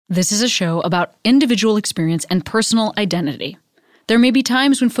This is a show about individual experience and personal identity. There may be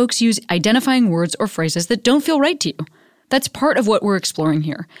times when folks use identifying words or phrases that don't feel right to you. That's part of what we're exploring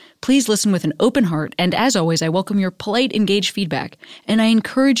here. Please listen with an open heart, and as always, I welcome your polite, engaged feedback, and I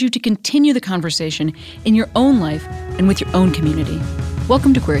encourage you to continue the conversation in your own life and with your own community.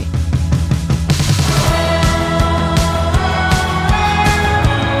 Welcome to Query.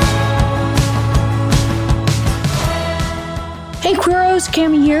 Hey Queeros,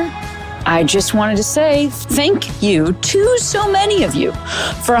 Cami here. I just wanted to say thank you to so many of you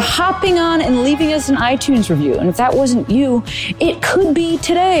for hopping on and leaving us an iTunes review. And if that wasn't you, it could be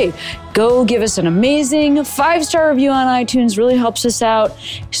today. Go give us an amazing 5-star review on iTunes. Really helps us out.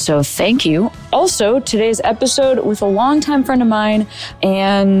 So thank you. Also, today's episode with a longtime friend of mine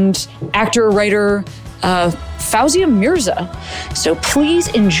and actor, writer, Fawzia Mirza. So please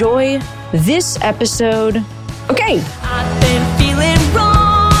enjoy this episode. Okay. I've been feeling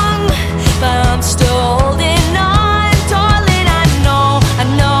wrong, but I'm still holding on, darling. I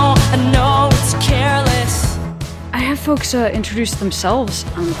know it's careless. I have folks introduce themselves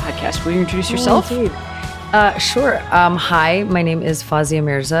on the podcast. Will you introduce yourself? Sure. Hi, my name is Fawzia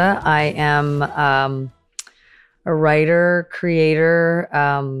Mirza. I am a writer, creator.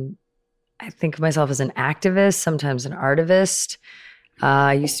 I think of myself as an activist, sometimes an artivist.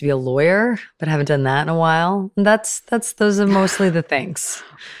 I used to be a lawyer, but haven't done that in a while. And those are mostly the things.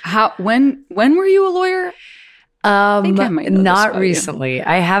 When were you a lawyer? I think I might know not this recently.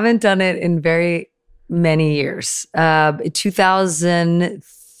 I haven't done it in very many years.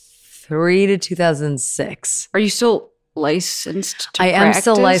 2003 to 2006. Are you still licensed to I practice? am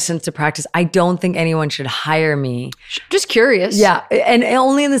still licensed to practice. I don't think anyone should hire me. Just curious. Yeah, and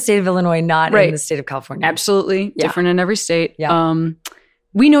only in the state of Illinois, not in the state of California. Absolutely. Yeah. Different in every state. Yeah.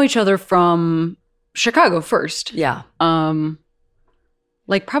 We know each other from Chicago first. Yeah.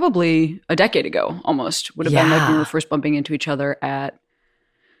 Like probably a decade ago almost. Would have been like we were first bumping into each other at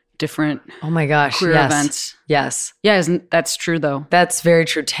different Oh my gosh. queer yes. events. Yes. Yeah, that's true though. That's very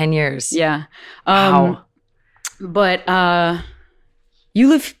true. 10 years. Yeah. Wow. But you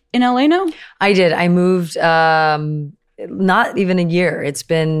live in LA now? I did. I moved not even a year. It's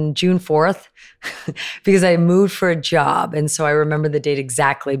been June 4th because I moved for a job. And so I remember the date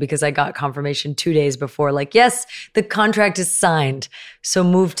exactly because I got confirmation 2 days before, like, yes, the contract is signed. So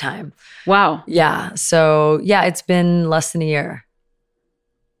move time. Wow. Yeah. So yeah, it's been less than a year.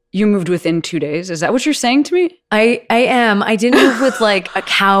 You moved within 2 days. Is that what you're saying to me? I am. I didn't move with like a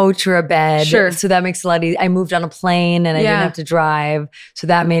couch or a bed. Sure. So that makes it a lot easier. I moved on a plane and I didn't have to drive. So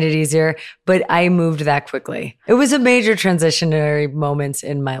that made it easier. But I moved that quickly. It was a major transitionary moment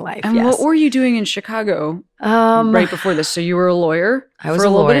in my life. And what were you doing in Chicago right before this? So you were a lawyer I was for a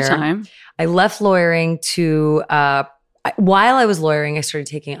little lawyer. bit of time. I left lawyering to while I was lawyering, I started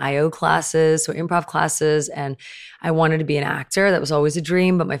taking IO classes, so improv classes, and I wanted to be an actor. That was always a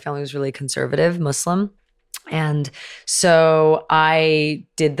dream, but my family was really conservative, Muslim. And so I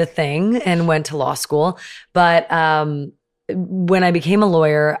did the thing and went to law school. But when I became a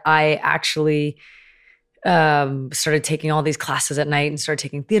lawyer, I actually started taking all these classes at night and started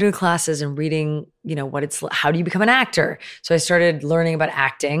taking theater classes and reading, how do you become an actor? So I started learning about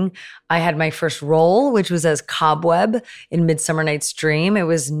acting. I had my first role, which was as Cobweb in Midsummer Night's Dream. It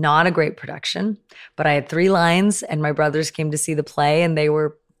was not a great production, but I had 3 lines and my brothers came to see the play and they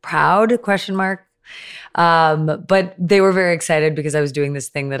were proud, ? But they were very excited because I was doing this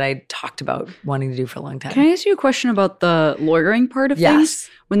thing that I talked about wanting to do for a long time. Can I ask you a question about the lawyering part of Yes. things?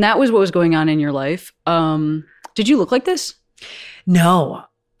 When that was what was going on in your life, did you look like this? No.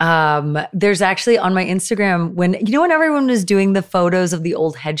 There's actually on my Instagram when everyone was doing the photos of the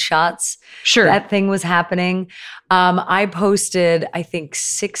old headshots, Sure. that thing was happening. I posted, I think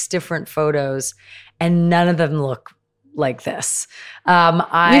 6 different photos and none of them look like this.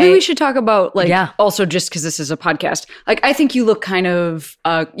 Maybe we should talk about also just because this is a podcast. Like I think you look kind of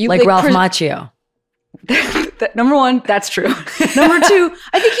like Ralph Macchio. Number 1, that's true. Number 2,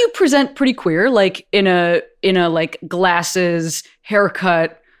 I think you present pretty queer, like in a like glasses,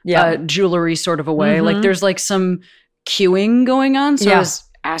 haircut, jewelry sort of a way. Mm-hmm. Like there's like some cueing going on. So Yeah. I was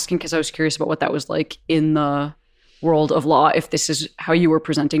asking because I was curious about what that was like in the world of law, if this is how you were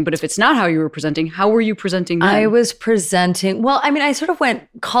presenting. But if it's not how you were presenting, how were you presenting then? I was presenting,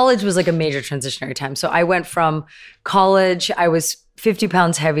 college was like a major transitionary time. So I went from college, I was 50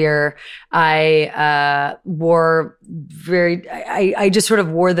 pounds heavier. I I just sort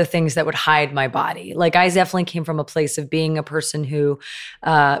of wore the things that would hide my body. Like I definitely came from a place of being a person who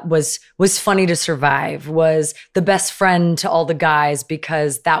was funny to survive, was the best friend to all the guys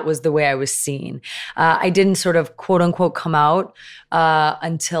because that was the way I was seen. I didn't sort of quote unquote come out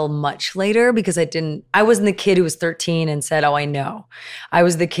until much later because I wasn't the kid who was 13 and said, oh, I know. I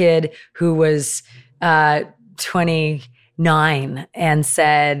was the kid who was 29 and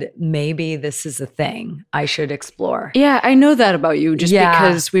said, maybe this is a thing I should explore. Yeah, I know that about you just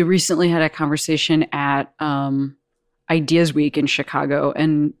because we recently had a conversation at Ideas Week in Chicago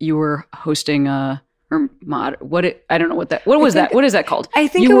and you were hosting I don't know what that was. What is that called? I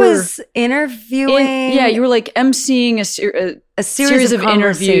think it was interviewing. You were like emceeing a series of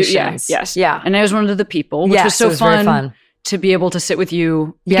interviews. Yes. Yeah. And I was one of the people, which was so fun to be able to sit with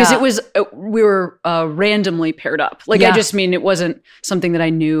you because it was we were randomly paired up. Like I just mean it wasn't something that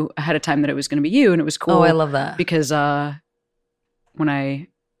I knew ahead of time that it was going to be you, and it was cool. Oh, I love that because when I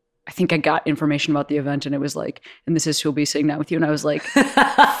think I got information about the event and it was like, and this is who'll be sitting down with you, and I was like,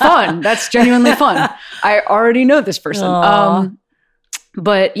 fun. That's genuinely fun. I already know this person.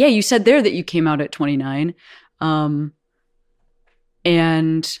 But yeah, you said there that you came out at 29,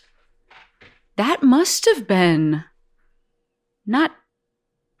 and that must have been.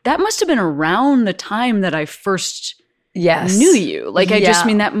 That must have been around the time that I first knew you. Like, I just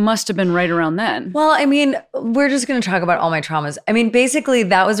mean that must have been right around then. Well, I mean, we're just going to talk about all my traumas. I mean, basically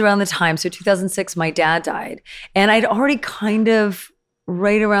that was around the time. So 2006, my dad died. And I'd already kind of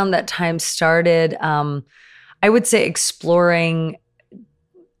right around that time started, I would say exploring.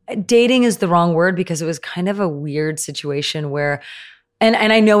 Dating is the wrong word because it was kind of a weird situation where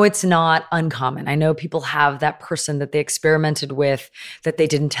And I know it's not uncommon. I know people have that person that they experimented with that they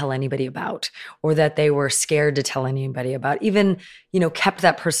didn't tell anybody about or that they were scared to tell anybody about, even, kept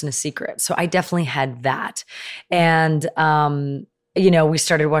that person a secret. So I definitely had that. And, we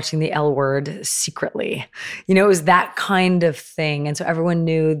started watching The L Word secretly. It was that kind of thing. And so everyone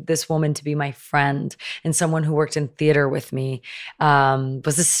knew this woman to be my friend, and someone who worked in theater with me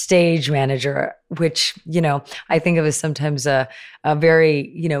was a stage manager, which, I think of as sometimes a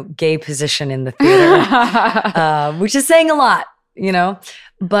very, gay position in the theater, which is saying a lot,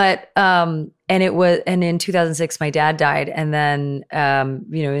 But, and in 2006, my dad died. And then,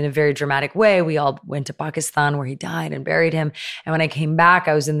 in a very dramatic way, we all went to Pakistan where he died and buried him. And when I came back,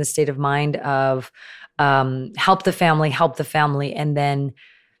 I was in the state of mind of help the family, and then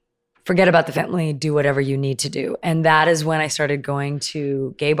forget about the family, do whatever you need to do. And that is when I started going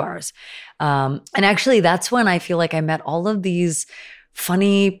to gay bars. And actually, that's when I feel like I met all of these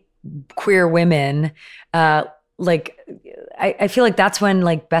funny queer women, I feel like that's when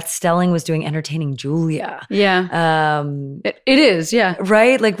Beth Stelling was doing Entertaining Julia. Yeah. It is. Yeah.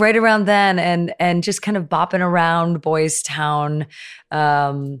 Right. Right around then and just kind of bopping around Boys Town.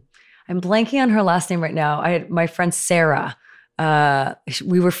 I'm blanking on her last name right now. I had my friend Sarah.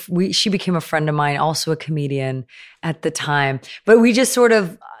 She became a friend of mine, also a comedian at the time, but we just sort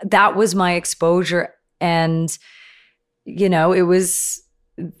of, that was my exposure. And, it was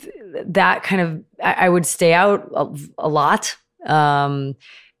that kind of, I would stay out a lot. And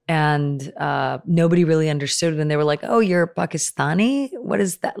nobody really understood. And they were like, oh, you're Pakistani? What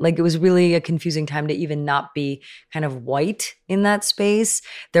is that? It was really a confusing time to even not be kind of white in that space.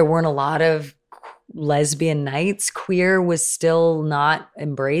 There weren't a lot of lesbian nights. Queer was still not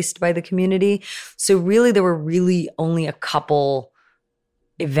embraced by the community. So really, there were really only a couple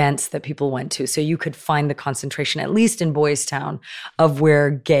events that people went to. So you could find the concentration, at least in Boys Town, of where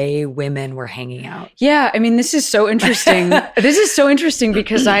gay women were hanging out. Yeah. I mean, this is so interesting. This is so interesting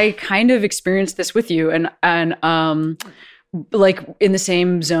because I kind of experienced this with you and in the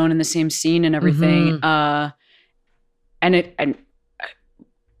same zone, in the same scene and everything. Mm-hmm. And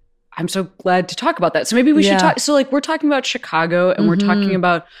I'm so glad to talk about that. So maybe we should talk. So we're talking about Chicago and we're talking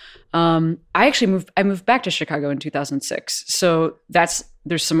about, I moved back to Chicago in 2006. So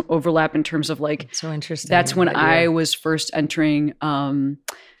there's some overlap in terms of so interesting. That's when I was first entering,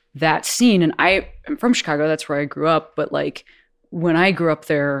 that scene. And I am from Chicago. That's where I grew up. But when I grew up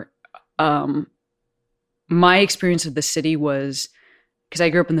there, my experience of the city was, because I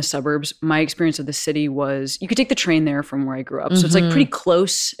grew up in the suburbs, my experience of the city was, you could take the train there from where I grew up. So it's pretty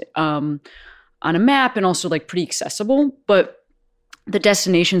close, on a map, and also pretty accessible. But the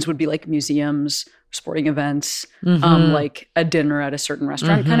destinations would be museums, sporting events, a dinner at a certain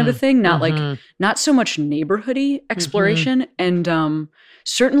restaurant kind of a thing. Not not so much neighborhoody exploration, and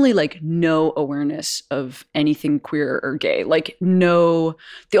certainly no awareness of anything queer or gay. The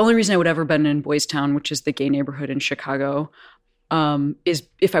only reason I would ever been in Boys Town, which is the gay neighborhood in Chicago, is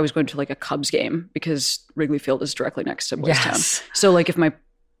if I was going to like a Cubs game, because Wrigley Field is directly next to Boys Town. Yes. So like if my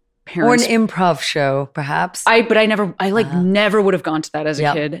Or parents, an improv show, perhaps. I never would have gone to that as a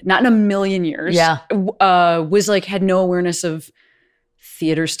Yep. kid. Not in a million years. Yeah. Was like, had no awareness of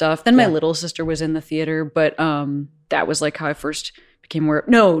theater stuff. Then my little sister was in the theater, but that was like how I first became aware.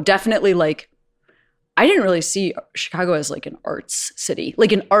 No, definitely like, I didn't really see Chicago as like an arts city,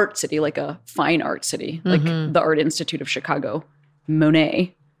 like a fine art city, like the Art Institute of Chicago,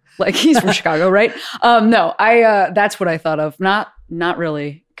 Monet, like he's from Chicago, right? No, that's what I thought of. Not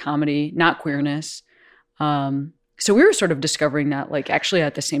really comedy, not queerness. So we were sort of discovering that like actually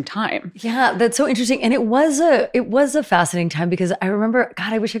at the same time. Yeah, that's so interesting. And it was a fascinating time because I remember,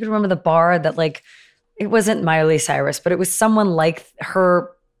 God, I wish I could remember the bar that like, it wasn't Miley Cyrus, but it was someone like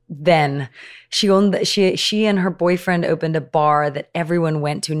her then. She and her boyfriend opened a bar that everyone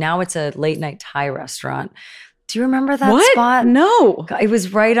went to. Now it's a late night Thai restaurant. Do you remember that spot? No. It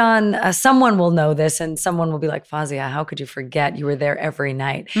was right on, someone will know this and someone will be like, Fawzia, how could you forget? You were there every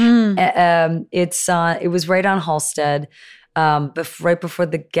night. It was right on Halsted, right before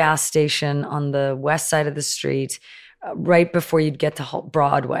the gas station on the west side of the street, right before you'd get to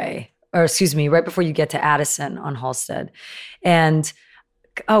Broadway, right before you get to Addison on Halsted. And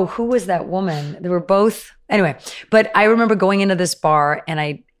who was that woman? They were both, anyway, but I remember going into this bar and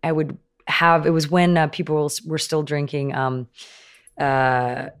I would have, it was when people were still drinking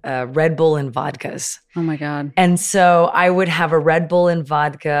Red Bull and vodkas. Oh my God. And so I would have a Red Bull and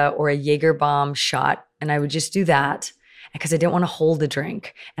vodka or a Jaeger bomb shot, and I would just do that because I didn't want to hold a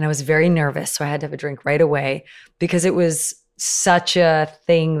drink. And I was very nervous, so I had to have a drink right away because it was such a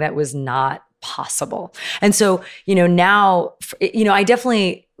thing that was not possible. And so, now, I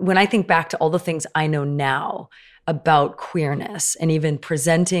definitely, when I think back to all the things I know now about queerness and even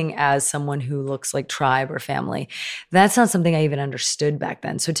presenting as someone who looks like tribe or family, that's not something I even understood back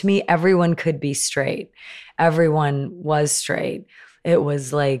then. So to me, everyone could be straight. Everyone was straight. It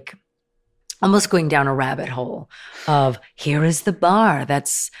was like almost going down a rabbit hole of, here is the bar.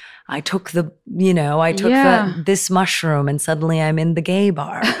 I took this mushroom and suddenly I'm in the gay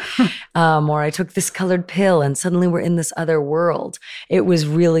bar. Or I took this colored pill and suddenly we're in this other world. It was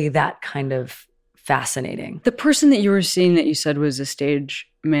really that kind of fascinating. The person that you were seeing that you said was a stage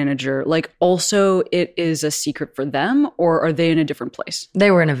manager, like also it is a secret for them, or are they in a different place?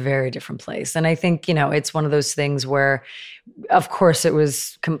 They were in a very different place. And I think, it's one of those things where, of course, it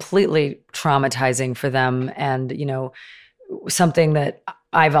was completely traumatizing for them. And, something that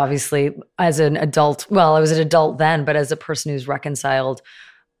I've obviously, as an adult, I was an adult then, but as a person who's reconciled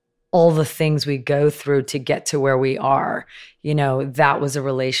all the things we go through to get to where we are, that was a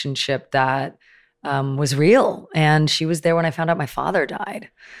relationship that was real. And she was there when I found out my father died.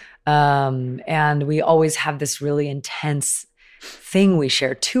 And we always have this really intense thing we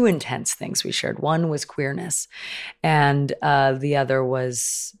shared, two intense things we shared. One was queerness and the other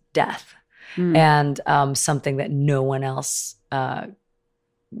was death. And something that no one else,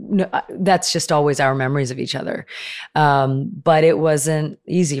 that's just always our memories of each other. But it wasn't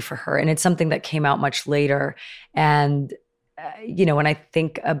easy for her. And it's something that came out much later. And, when I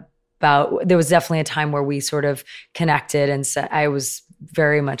think about, there was definitely a time where we sort of connected and said, I was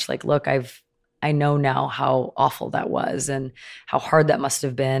very much like, look, I know now how awful that was and how hard that must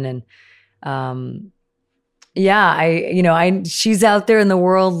have been. And, she's out there in the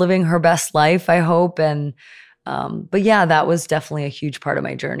world living her best life, I hope. And, but yeah, that was definitely a huge part of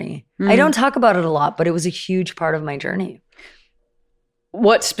my journey. I don't talk about it a lot, but it was a huge part of my journey.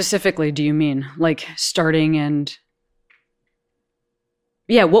 What specifically do you mean? Like starting and...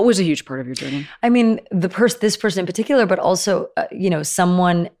 Yeah, what was a huge part of your journey? I mean, this person in particular, but also,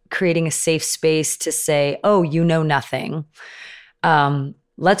 someone creating a safe space to say, oh, you know nothing.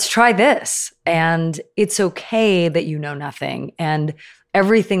 Let's try this. And it's okay that you know nothing. And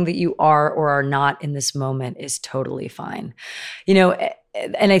everything that you are or are not in this moment is totally fine.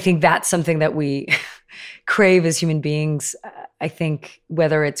 And I think that's something that we crave as human beings. I think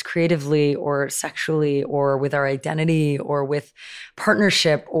whether it's creatively or sexually or with our identity or with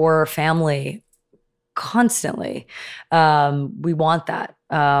partnership or family, constantly, we want that.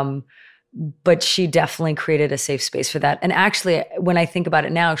 But she definitely created a safe space for that. And actually, when I think about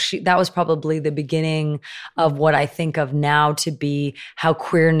it now, that was probably the beginning of what I think of now to be how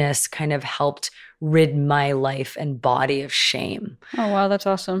queerness kind of helped rid my life and body of shame. Oh, wow, that's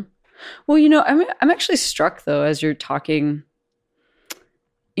awesome. Well, I'm actually struck though, as you're talking,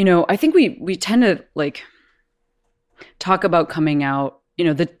 I think we tend to like talk about coming out,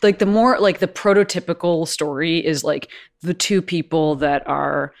 the more like the prototypical story is like the two people that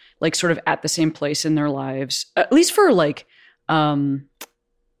are like sort of at the same place in their lives, at least for like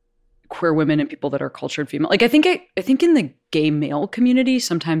queer women and people that are cultured female. Like I think in the gay male community,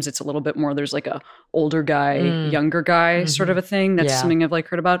 sometimes it's a little bit more, there's like a older guy, younger guy sort of a thing. That's something I've like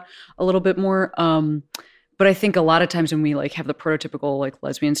heard about a little bit more. But I think a lot of times when we like have the prototypical like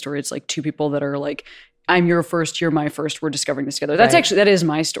lesbian story, it's like two people that are like, I'm your first, you're my first, we're discovering this together. That's actually, that is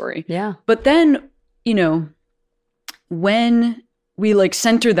my story. Yeah. But then, you know, when we like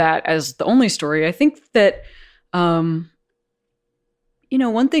center that as the only story, I think that, you know,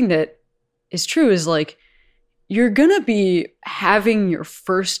 one thing that is true is like, you're going to be having your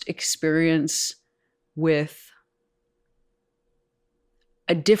first experience with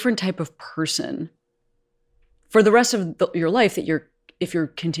a different type of person for the rest of your life if you're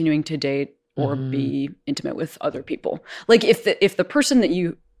continuing to date or be intimate with other people. Like if the person that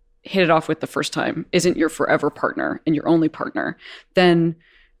you hit it off with the first time isn't your forever partner and your only partner, then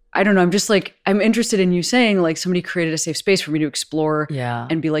I don't know. I'm just like, I'm interested in you saying like somebody created a safe space for me to explore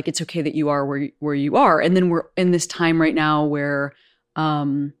and be like, it's okay that you are where you are. And then we're in this time right now where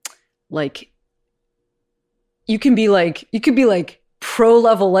like you could be like pro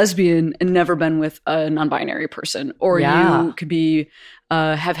level lesbian and never been with a non-binary person, or you could be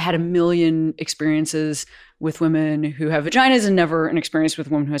have had a million experiences with women who have vaginas and never an experience with a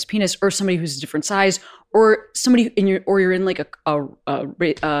woman who has penis, or somebody who's a different size, or somebody you're in like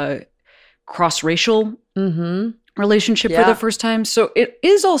a cross-racial relationship for the first time. So it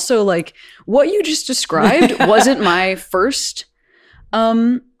is also like what you just described wasn't my first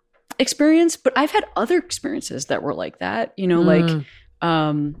experience, but I've had other experiences that were like that, you know, like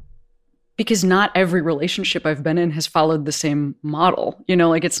because not every relationship I've been in has followed the same model, you know,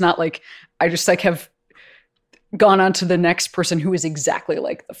 like it's not like I just like have gone on to the next person who is exactly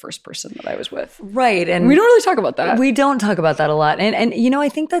like the first person that I was with. Right. And we don't really talk about that. We don't talk about that a lot. And you know, I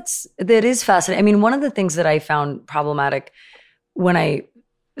think that is fascinating. I mean, one of the things that I found problematic when I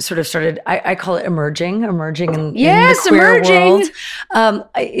sort of started, I call it emerging in the queer world,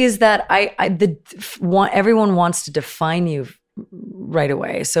 is that everyone wants to define you right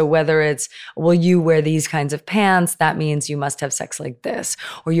away. So whether it's, well, you wear these kinds of pants, that means you must have sex like this,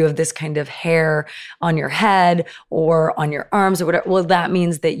 or you have this kind of hair on your head or on your arms or whatever. Well, that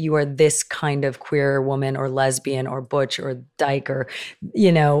means that you are this kind of queer woman or lesbian or butch or dyke or,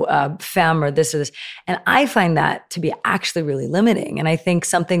 you know, femme or this or this. And I find that to be actually really limiting. And I think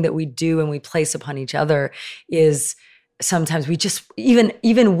something that we do and we place upon each other is sometimes we just,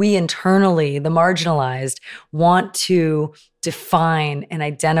 even we internally, the marginalized, want to define and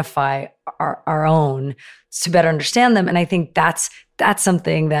identify our own to better understand them. And I think that's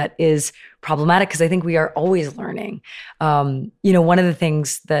something that is problematic because I think we are always learning. You know, one of the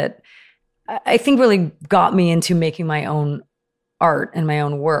things that I think really got me into making my own art and my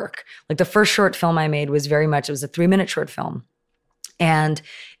own work, like the first short film I made was it was a 3-minute short film. And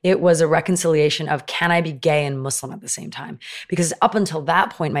it was a reconciliation of, can I be gay and Muslim at the same time? Because up until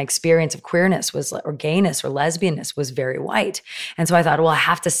that point, my experience of queerness or gayness or lesbianness was very white. And so I thought, well, I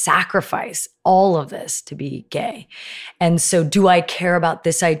have to sacrifice all of this to be gay. And so do I care about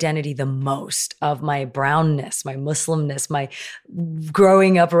this identity the most of my brownness, my Muslimness, my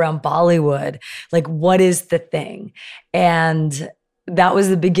growing up around Bollywood? Like, what is the thing? And that was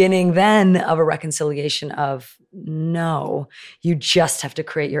the beginning then of a reconciliation of, no, you just have to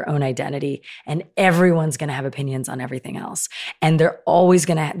create your own identity and everyone's going to have opinions on everything else. And they're always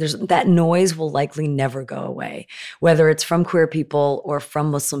going to, that noise will likely never go away, whether it's from queer people or from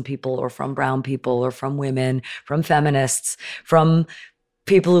Muslim people or from brown people or from women, from feminists, from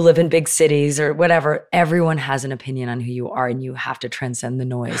people who live in big cities or whatever. Everyone has an opinion on who you are and you have to transcend the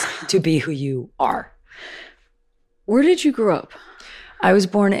noise to be who you are. Where did you grow up? I was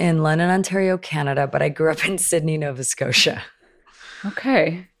born in London, Ontario, Canada, but I grew up in Sydney, Nova Scotia.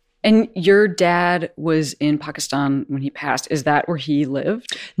 Okay. And your dad was in Pakistan when he passed. Is that where he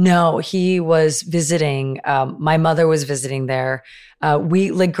lived? No, he was visiting. My mother was visiting there.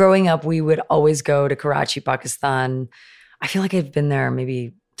 Growing up, we would always go to Karachi, Pakistan. I feel like I've been there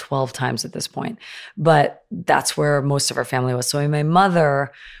maybe 12 times at this point, but that's where most of our family was. So my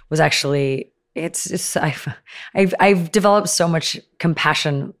mother was actually... I've developed so much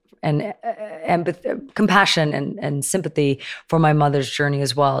compassion and empathy, and sympathy for my mother's journey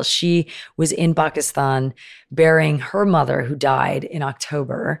as well. She was in Pakistan burying her mother who died in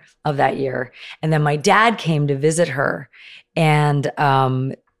October of that year. And then my dad came to visit her and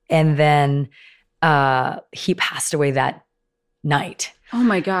then he passed away that night. Oh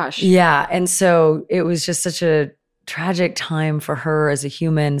my gosh. Yeah. And so it was just such a tragic time for her as a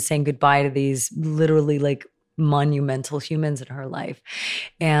human, saying goodbye to these literally like monumental humans in her life.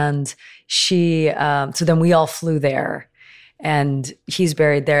 And she, so then we all flew there. and he's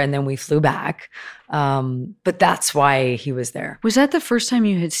buried there. And then we flew back. But that's why he was there. Was that the first time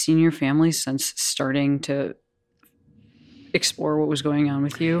you had seen your family since starting to explore what was going on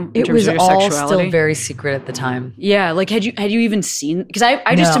with you? It was all still very secret at the time. Yeah, like had you even seen? Because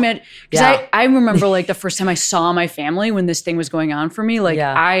I just imagine, because I remember like the first time I saw my family when this thing was going on for me. Like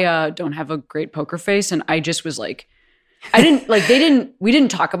I don't have a great poker face, and I just was like, I didn't like we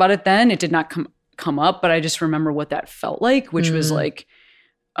didn't talk about it then. It did not come up, but I just remember what that felt like, which was like,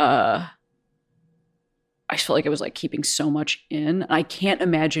 I just felt like it was like keeping so much in. I can't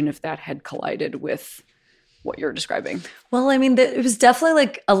imagine if that had collided with what you're describing. Well, I mean, it was definitely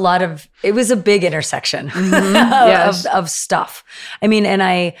like it was a big intersection of stuff. I mean,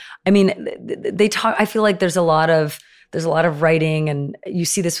 they talk, I feel like there's a lot of writing, and you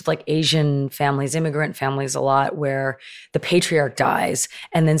see this with like Asian families, immigrant families a lot, where the patriarch dies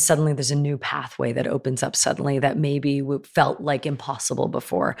and then suddenly there's a new pathway that opens up suddenly that maybe felt like impossible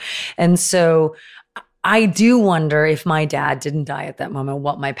before. And so I do wonder if my dad didn't die at that moment,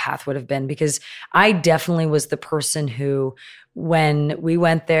 what my path would have been, because I definitely was the person who, when we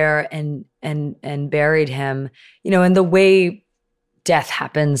went there and buried him, and the way death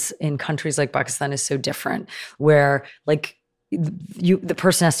happens in countries like Pakistan is so different, where like the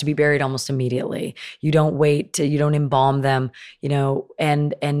person has to be buried almost immediately. You don't wait you don't embalm them,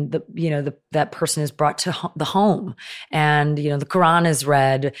 and that person is brought to the home, and the Quran is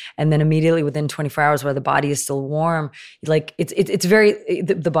read, and then immediately within 24 hours, while the body is still warm, like it's very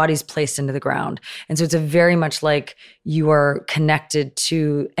the body's placed into the ground, and so it's a very much like you are connected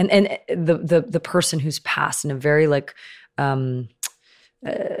to and the person who's passed in a very like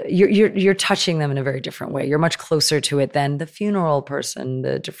you're touching them in a very different way. You're much closer to it than the funeral person,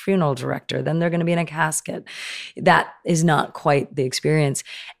 the funeral director. Then they're going to be in a casket. That is not quite the experience.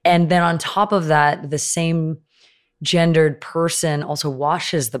 And then on top of that, the same gendered person also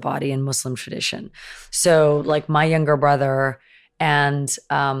washes the body in Muslim tradition. So like my younger brother and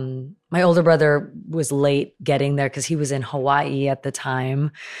my older brother was late getting there because he was in Hawaii at the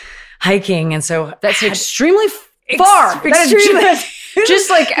time hiking. And so that's extremely far. Just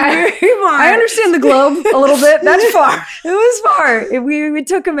like I understand the globe a little bit. That's far. It was far. We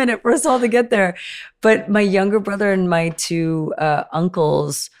took a minute for us all to get there. But my younger brother and my two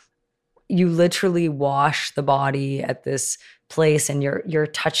uncles, you literally wash the body at this place, and you're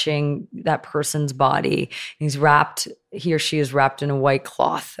touching that person's body. He or she is wrapped in a white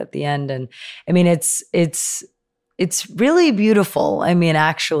cloth at the end, and I mean it's really beautiful. I mean,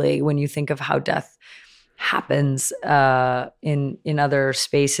 actually, when you think of how death happens in other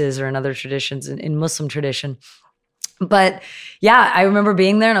spaces or in other traditions, in Muslim tradition. But yeah, I remember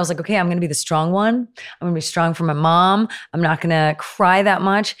being there and I was like, okay, I'm going to be the strong one. I'm going to be strong for my mom. I'm not going to cry that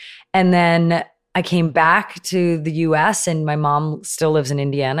much. And then I came back to the US, and my mom still lives in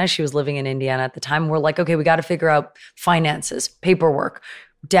Indiana. She was living in Indiana at the time. We're like, okay, we got to figure out finances, paperwork.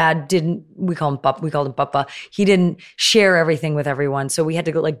 Dad didn't, we called him Papa. He didn't share everything with everyone. So we had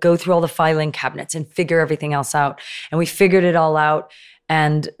to go through all the filing cabinets and figure everything else out. And we figured it all out.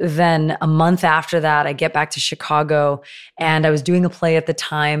 And then a month after that, I get back to Chicago, and I was doing a play at the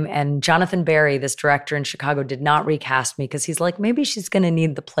time, and Jonathan Barry, this director in Chicago, did not recast me because he's like, maybe she's going to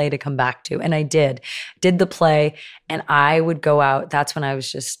need the play to come back to. And I did the play, and I would go out. That's when I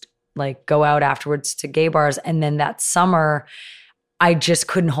was just like, go out afterwards to gay bars. And then that summer, I just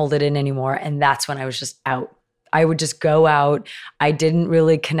couldn't hold it in anymore. And that's when I was just out. I would just go out. I didn't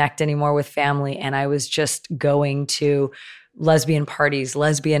really connect anymore with family. And I was just going to lesbian parties,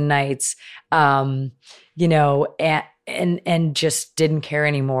 lesbian nights, and just didn't care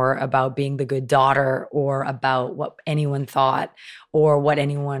anymore about being the good daughter or about what anyone thought or what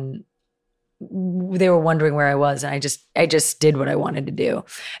they were wondering where I was. And I just did what I wanted to do.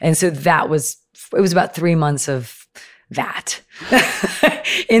 And so it was about 3 months of that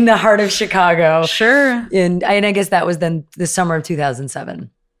in the heart of Chicago. Sure. And I guess that was then the summer of 2007.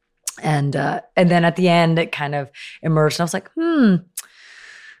 And then at the end, it kind of emerged. And I was like,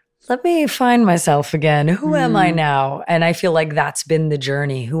 let me find myself again. Who am I now? And I feel like that's been the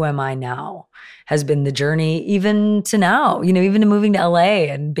journey. Who am I now has been the journey even to now, even to moving to LA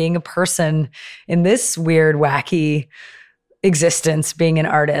and being a person in this weird, wacky existence, being an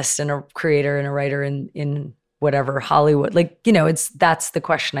artist and a creator and a writer in whatever, Hollywood, that's the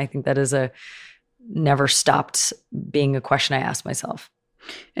question. I think that is never stopped being a question I ask myself.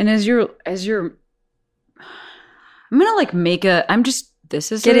 And I'm gonna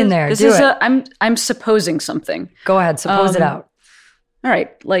I'm supposing something. Go ahead, suppose it out. All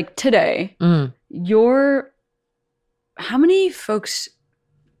right, like today, how many folks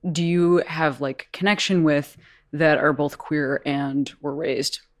do you have like connection with that are both queer and were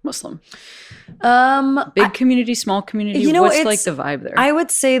raised Muslim? Big Community, small community? What's like the vibe there? I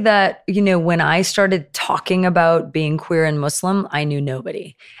would say that, when I started talking about being queer and Muslim, I knew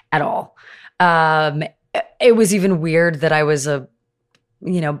nobody at all. It was even weird that I was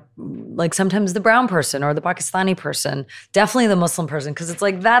like sometimes the brown person or the Pakistani person, definitely the Muslim person, because it's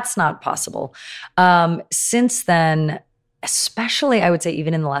like, that's not possible. Since then, especially I would say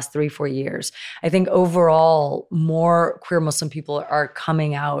even in the last 3-4 years, I think overall more queer Muslim people are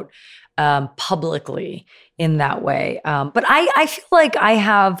coming out publicly in that way. But I feel like I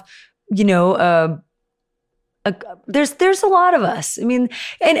have, there's a lot of us. I mean,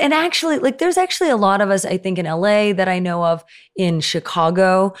 and actually, like, there's actually a lot of us, I think, in LA that I know of, in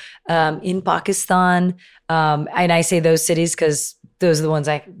Chicago, in Pakistan. And I say those cities because those are the ones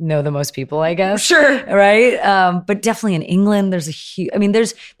I know the most people, I guess. Sure. Right. But definitely in England, there's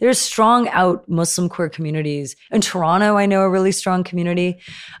there's strong out Muslim queer communities. In Toronto, I know a really strong community.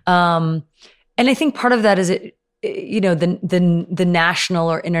 And I think part of that is the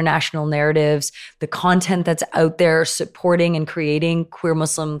national or international narratives, the content that's out there supporting and creating queer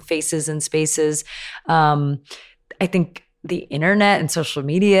Muslim faces and spaces. I think the internet and social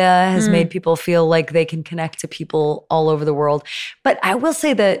media has made people feel like they can connect to people all over the world. But I will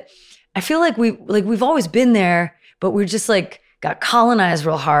say that I feel like we've always been there, but we're just like got colonized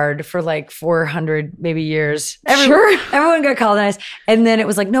real hard for like 400 maybe years. Everyone got colonized. And then it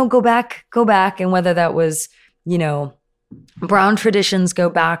was like, no, go back. And whether that was, brown traditions go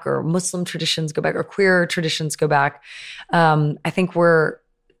back or Muslim traditions go back or queer traditions go back. I think we're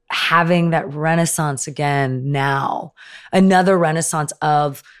having that renaissance again now, another renaissance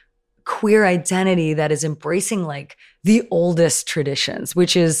of queer identity that is embracing like the oldest traditions,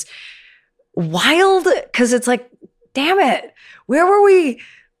 which is wild because it's like, damn it, where were we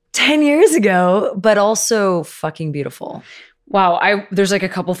 10 years ago, but also fucking beautiful. Wow. There's like a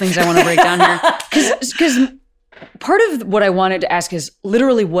couple things I want to break down here. Because part of what I wanted to ask is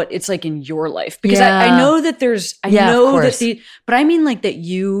literally what it's like in your life. Because I know that but I mean like that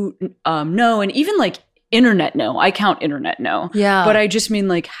you know, and even like internet know. I count internet know. Yeah. But I just mean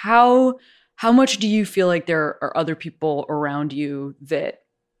like how much do you feel like there are other people around you that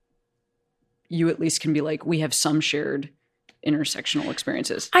you at least can be like, we have some shared intersectional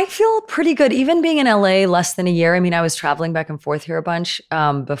experiences? I feel pretty good. Even being in LA less than a year. I mean, I was traveling back and forth here a bunch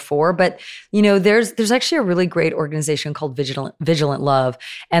before, but there's actually a really great organization called Vigilant Love.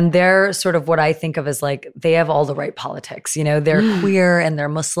 And they're sort of what I think of as like, they have all the right politics. They're queer and they're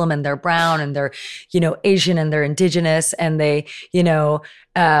Muslim and they're brown and they're, Asian and they're indigenous. And they,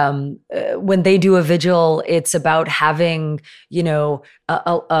 when they do a vigil, it's about having, a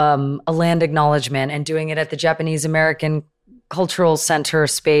land acknowledgement and doing it at the Japanese American Cultural Center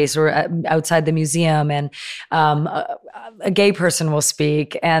space or outside the museum, and a gay person will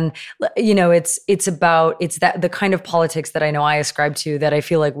speak, and it's that the kind of politics that I know I ascribe to, that I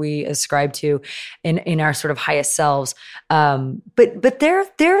feel like we ascribe to in our sort of highest selves. But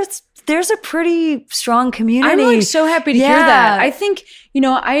there's a pretty strong community. I'm like so happy to hear that. I think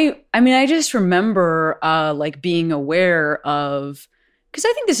I just remember like being aware of, because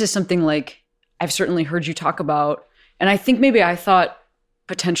I think this is something like I've certainly heard you talk about. And I think maybe I thought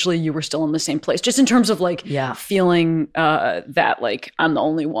potentially you were still in the same place, just in terms of like feeling that like I'm the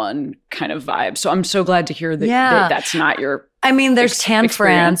only one kind of vibe. So I'm so glad to hear that that's not your. I mean, there's Tan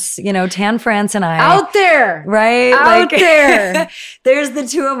France, Tan France and I. Out there. Right? Out there. There's the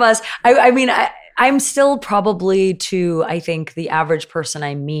two of us. I mean, I'm still probably I think the average person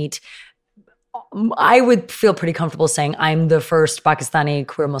I meet, I would feel pretty comfortable saying I'm the first Pakistani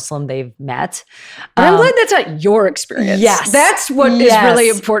queer Muslim they've met. But I'm glad that's not your experience. Yes. That's what is really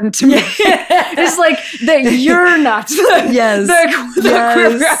important to me. It's like that you're not the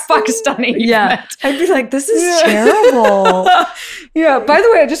queer Pakistani. Yeah. I'd be like, this is terrible. Yeah. By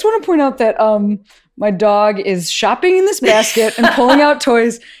the way, I just want to point out that my dog is shopping in this basket and pulling out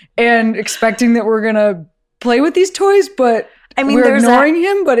toys and expecting that we're going to play with these toys, but I mean, we're ignoring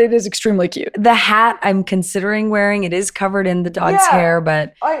him, but it is extremely cute. The hat I'm considering wearing, it is covered in the dog's hair,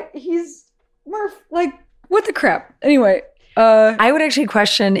 but he's Murph. Like, what the crap? Anyway, I would actually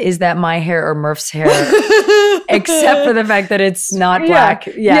question: is that my hair or Murph's hair? Except for the fact that it's not black.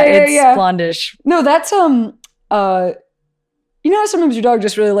 It's blondish. No, that's you know how sometimes your dog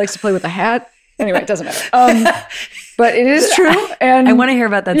just really likes to play with a hat. Anyway, it doesn't matter. But it is true, and I want to hear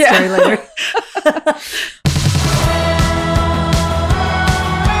about that story later.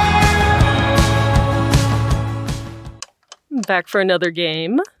 Back for another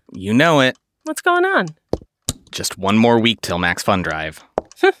game. You know it. What's going on? Just one more week till Max Fun Drive.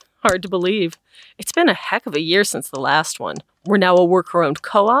 Hard to believe. It's been a heck of a year since the last one. We're now a worker-owned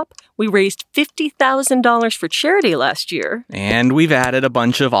co-op. We raised $50,000 for charity last year. And we've added a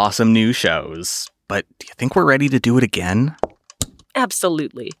bunch of awesome new shows. But do you think we're ready to do it again?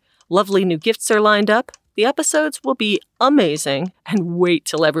 Absolutely. Lovely new gifts are lined up. The episodes will be amazing. And wait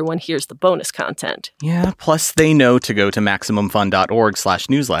till everyone hears the bonus content. Yeah, plus they know to go to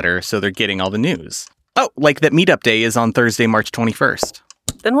MaximumFun.org/newsletter, so they're getting all the news. Oh, like that meetup day is on Thursday, March 21st.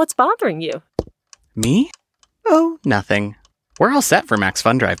 Then what's bothering you? Me? Oh, nothing. We're all set for Max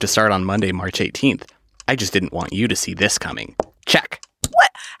Fun Drive to start on Monday, March 18th. I just didn't want you to see this coming. Check.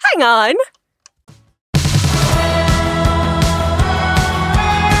 What? Hang on.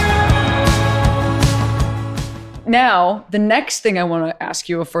 Now, the next thing I want to ask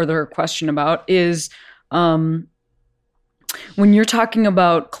you a further question about is when you're talking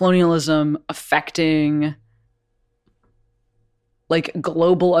about colonialism affecting like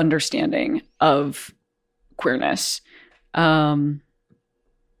global understanding of queerness, I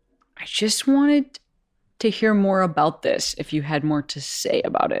just wanted to hear more about this if you had more to say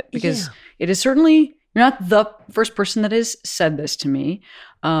about it, because it is certainly, you're not the first person that has said this to me.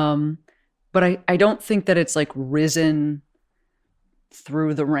 But I don't think that it's like risen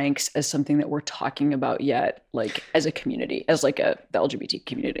through the ranks as something that we're talking about yet, like as a community, as like the LGBT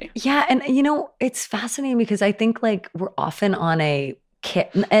community. Yeah. And, it's fascinating because I think like we're often on a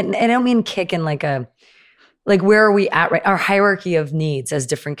kick, and I don't mean kick in like where are we at, right? Our hierarchy of needs as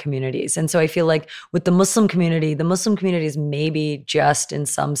different communities. And so I feel like with the Muslim community is maybe just in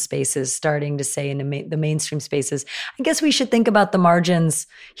some spaces starting to say in the mainstream spaces, I guess we should think about the margins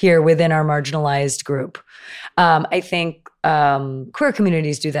here within our marginalized group. I think queer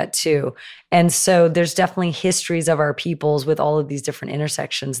communities do that too. And so there's definitely histories of our peoples with all of these different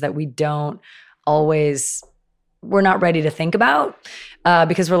intersections that we're not ready to think about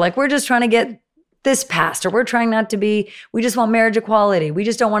because we're just trying to get this passed, or we're trying not to be, we just want marriage equality. We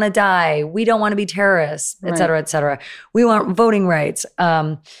just don't want to die. We don't want to be terrorists, et cetera, et cetera. We want voting rights.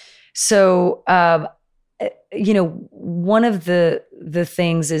 One of the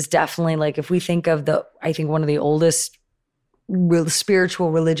things is definitely like, if we think of I think one of the oldest spiritual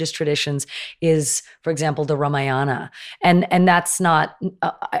religious traditions is, for example, the Ramayana. And that's not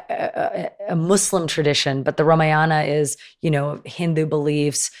a Muslim tradition, but the Ramayana is, Hindu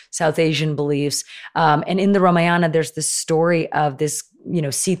beliefs, South Asian beliefs. And in the Ramayana, there's this story of this,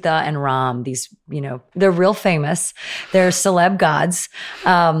 Sita and Ram, these, they're real famous. They're celeb gods.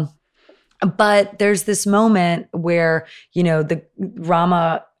 But there's this moment where, the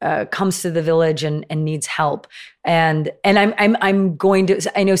Rama comes to the village and needs help. And I'm going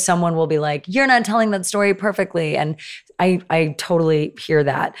to, I know someone will be like, you're not telling that story perfectly. And I totally hear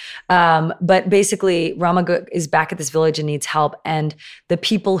that. But basically Rama is back at this village and needs help. And the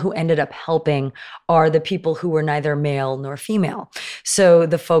people who ended up helping are the people who were neither male nor female. So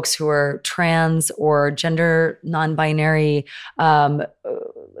the folks who are trans or gender non-binary,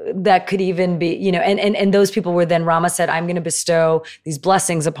 that could even be, and those people were then, Rama said, I'm going to bestow these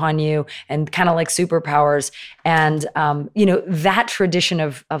blessings upon you and kind of like superpowers. And, that tradition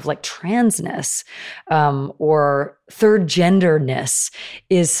of like transness, or third genderness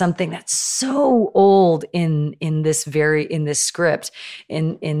is something that's so old in this script,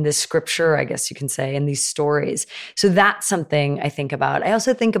 in this scripture, I guess you can say, in these stories. So that's something I think about. I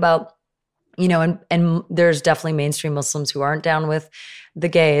also think about, and there's definitely mainstream Muslims who aren't down with the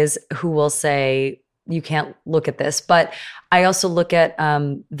gays who will say, you can't look at this. But I also look at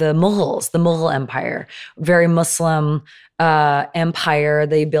the Mughal Empire, very Muslim empire.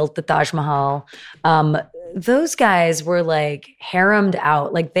 They built the Taj Mahal. Those guys were like haremed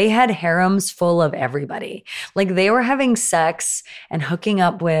out. Like they had harems full of everybody. Like they were having sex and hooking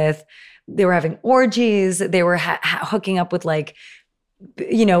up with, they were having orgies. They were hooking up with like,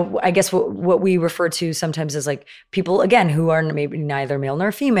 I guess what we refer to sometimes as like people, again, who are maybe neither male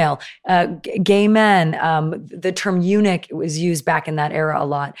nor female, gay men. The term eunuch was used back in that era a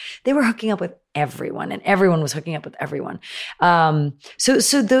lot. They were hooking up with everyone, and everyone was hooking up with everyone. So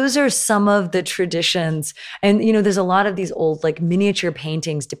those are some of the traditions. And, there's a lot of these old like miniature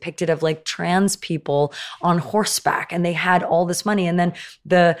paintings depicted of like trans people on horseback, and they had all this money. And then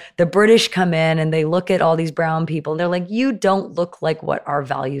the British come in and they look at all these brown people and they're like, you don't look like what our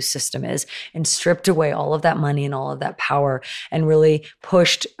value system is, and stripped away all of that money and all of that power and really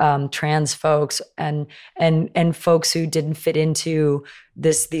pushed trans folks and folks who didn't fit into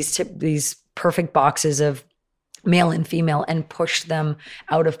these perfect boxes of male and female, and push them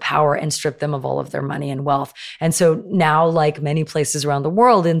out of power and strip them of all of their money and wealth. And so now, like many places around the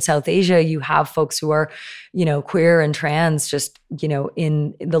world, in South Asia, you have folks who are, queer and trans, just,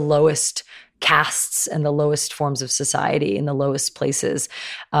 in the lowest castes and the lowest forms of society in the lowest places.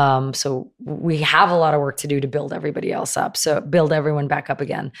 So we have a lot of work to do to build everybody else up. So build everyone back up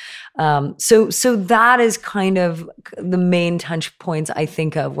again. So that is kind of the main touch points I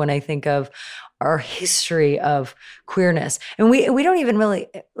think of when I think of our history of queerness. And we don't even really,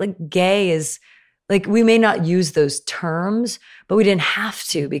 like, gay is, like, we may not use those terms, but we didn't have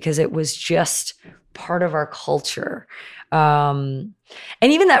to because it was just part of our culture. And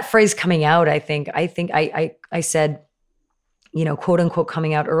even that phrase coming out, I think I said, quote unquote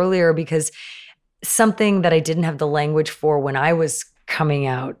coming out earlier, because something that I didn't have the language for when I was coming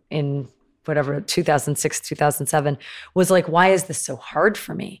out in 2006, 2007, was like, why is this so hard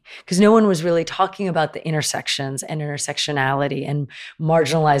for me? Because no one was really talking about the intersections and intersectionality and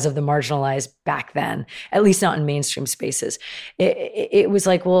marginalized of the marginalized back then, at least not in mainstream spaces. It was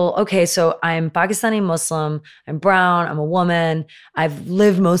like, well, okay, so I'm Pakistani Muslim, I'm brown, I'm a woman, I've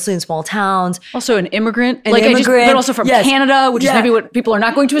lived mostly in small towns. Also an immigrant. But also from Canada, which is maybe what people are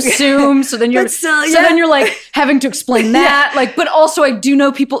not going to assume. So then you're then you're like having to explain that. Like, but also I do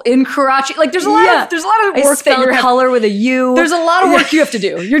know people in Karachi. Like there's a lot of work that you're color with a U. There's a lot of work you have to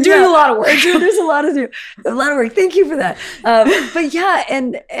do. You're doing a lot of work. There's a lot of work. Thank you for that. But yeah,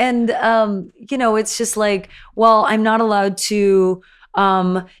 and it's just like, well, I'm not allowed to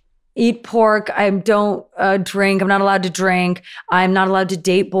eat pork. I don't drink. I'm not allowed to drink. I'm not allowed to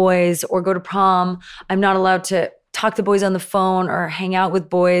date boys or go to prom. I'm not allowed to talk to boys on the phone or hang out with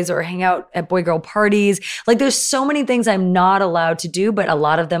boys or hang out at boy-girl parties. Like, there's so many things I'm not allowed to do, but a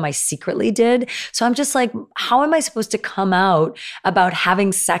lot of them I secretly did. So I'm just like, how am I supposed to come out about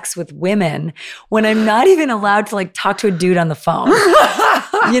having sex with women when I'm not even allowed to, like, talk to a dude on the phone?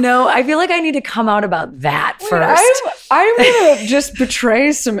 I feel like I need to come out about that first. I'm going to just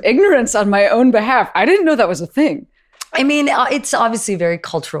betray some ignorance on my own behalf. I didn't know that was a thing. I mean, it's obviously very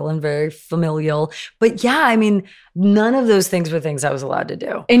cultural and very familial, but yeah, I mean, none of those things were things I was allowed to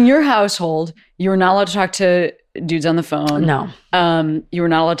do. In your household, you were not allowed to talk to dudes on the phone. No. You were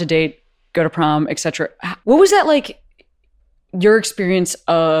not allowed to date, go to prom, etc. What was that like, your experience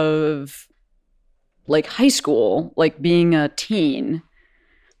of, like, high school, like being a teen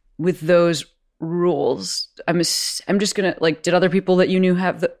with those rules? I'm just gonna, like, did other people that you knew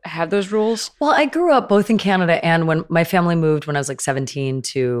have those rules? Well, I grew up both in Canada and when my family moved when I was like 17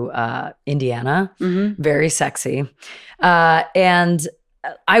 to Indiana. Mm-hmm. Very sexy. And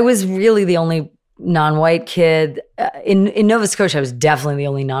I was really the only non-white kid. In Nova Scotia, I was definitely the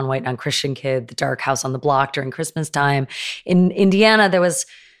only non-white, non-Christian kid, the dark house on the block during Christmas time. In Indiana, there was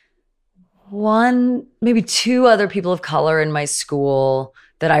one, maybe two other people of color in my school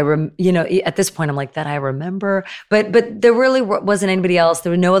that at this point I'm like, that I remember, but there really wasn't anybody else. There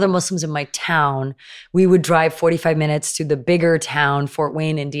were no other Muslims in my town. We would drive 45 minutes to the bigger town, Fort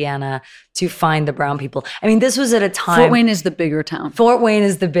Wayne, Indiana, to find the brown people. I mean, this was at a time. Fort Wayne is the bigger town. Fort Wayne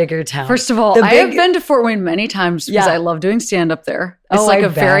is the bigger town. First of all, I have been to Fort Wayne many times because I love doing stand-up there. It's like a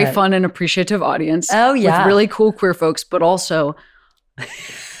very fun and appreciative audience. Oh, yeah. With really cool queer folks, but also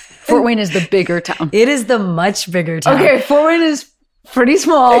Fort Wayne is the bigger town. It is the much bigger town. Okay, Fort Wayne is pretty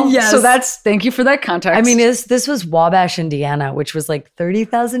small. Yes. So thank you for that context. I mean, this was Wabash, Indiana, which was like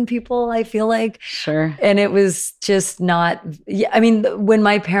 30,000 people, I feel like. Sure. And it was just not, I mean, when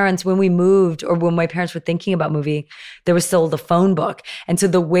my parents were thinking about moving, there was still the phone book. And so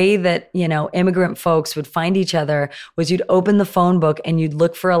the way that, immigrant folks would find each other was you'd open the phone book and you'd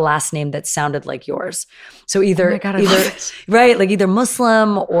look for a last name that sounded like yours. So either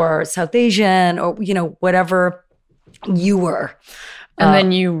Muslim or South Asian or, whatever you were. And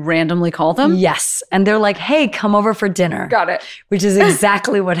then you randomly call them? Yes. And they're like, hey, come over for dinner. Got it. Which is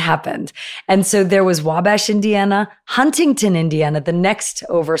exactly what happened. And so there was Wabash, Indiana, Huntington, Indiana, the next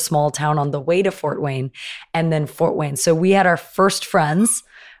over small town on the way to Fort Wayne, and then Fort Wayne. So we had our first friends.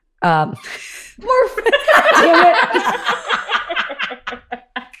 Damn it.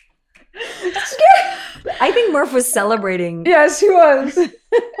 I think Murph was celebrating. Yes, he was.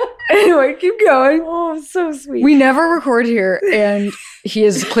 Anyway, keep going. Oh, so sweet. We never record here, and he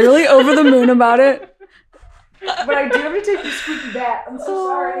is clearly over the moon about it. But I do have to take the squeaky bat. I'm so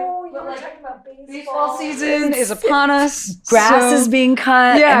sorry. But like, talking about baseball season is upon us. Grass is being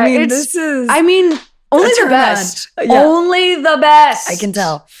cut. Yeah, I mean, only the best. Yeah. Only the best. I can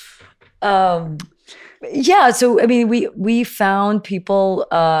tell. Yeah. So, I mean, we found people,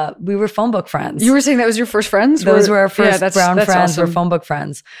 we were phone book friends. You were saying that was your first friends? Those were our first brown that's friends, awesome. were phone book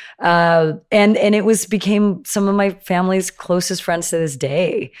friends. And it became some of my family's closest friends to this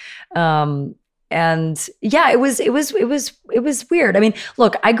day. And yeah, it was weird. I mean,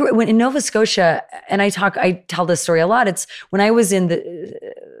 look, I grew when in Nova Scotia, and I tell this story a lot. It's when I was in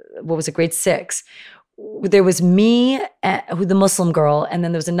grade 6. There was me, the Muslim girl, and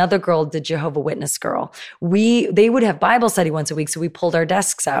then there was another girl, the Jehovah's Witness girl. They would have Bible study once a week, so we pulled our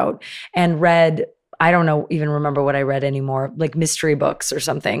desks out and read. I don't even remember what I read anymore, like mystery books or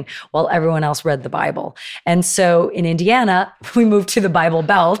something, while everyone else read the Bible. And so in Indiana, we moved to the Bible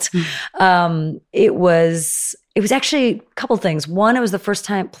Belt. It was actually a couple things. One, it was the first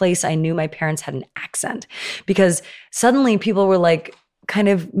place I knew my parents had an accent, because suddenly people were like kind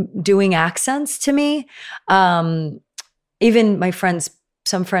of doing accents to me. Even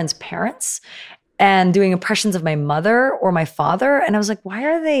some friends' parents, and doing impressions of my mother or my father. And I was like, why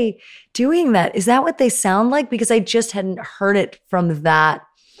are they doing that? Is that what they sound like? Because I just hadn't heard it from that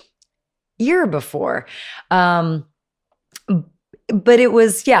ear before. But it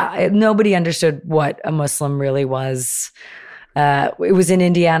was, nobody understood what a Muslim really was. It was in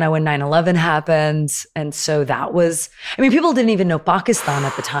Indiana when 9/11 happened. And so people didn't even know Pakistan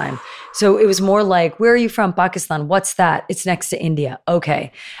at the time. So it was more like, where are you from? Pakistan. What's that? It's next to India.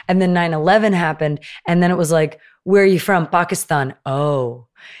 Okay. And then 9/11 happened. And then it was like, where are you from? Pakistan. Oh,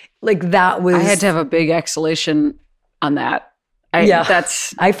 like that was. I had to have a big exhalation on that.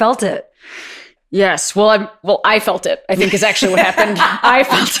 I felt it. Yes. Well, I felt it, I think is actually what happened. I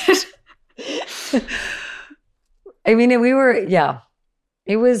felt it. I mean, it was,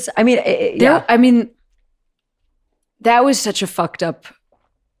 that was such a fucked up,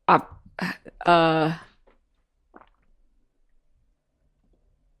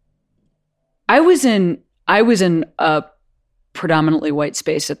 I was in a predominantly white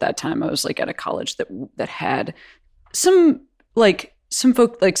space at that time. I was like at a college that had some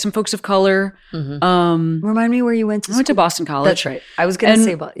folks of color. Mm-hmm. Remind me where you went to school. I went to Boston College. That's right. I was going to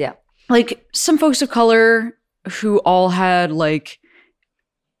say about, yeah. Like some folks of color who all had like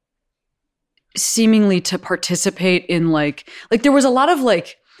seemingly to participate in like there was a lot of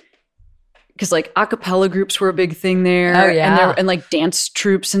like, because like a cappella groups were a big thing there. Oh yeah. And like dance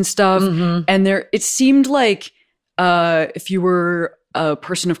troupes and stuff. Mm-hmm. And it seemed like if you were a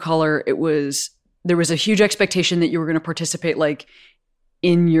person of color, there was a huge expectation that you were going to participate like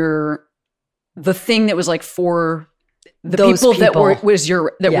in the thing that was like for those people that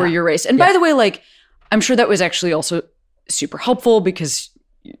were your race. And by the way, like, I'm sure that was actually also super helpful because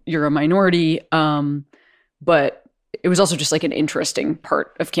you're a minority. But it was also just like an interesting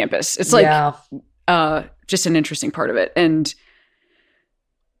part of campus. It's like, just an interesting part of it. And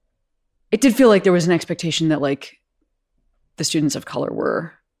it did feel like there was an expectation that like the students of color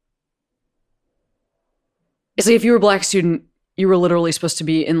were. It's like if you were a black student, you were literally supposed to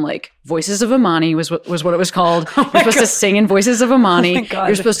be in like Voices of Amani was what it was called. You're supposed to sing in Voices of Amani. Oh my God.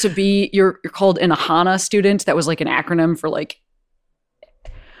 You're supposed to be, you're called an AHANA student. That was like an acronym for like,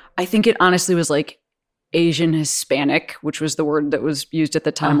 I think it honestly was like Asian Hispanic, which was the word that was used at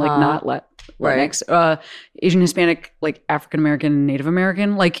the time, like not Latinx, Asian Hispanic, like African American and Native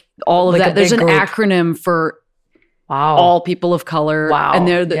American, like all of like that. There's an group. acronym for all people of color. Wow. And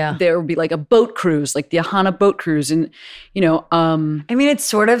there would be like a boat cruise, like the AHANA boat cruise. And, I mean, it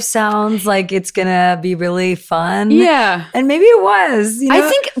sort of sounds like it's going to be really fun. Yeah. And maybe it was, I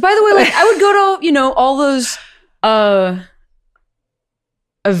think, by the way, like I would go to, all those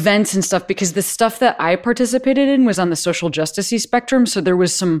events and stuff because the stuff that I participated in was on the social justice-y spectrum. So there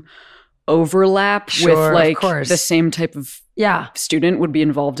was some overlap with like the same type of student would be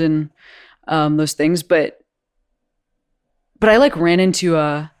involved in those things. But I like ran into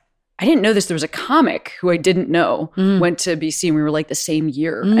I didn't know this. There was a comic who I didn't know went to BC and we were like the same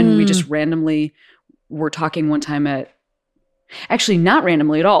year. And we just randomly were talking one time actually not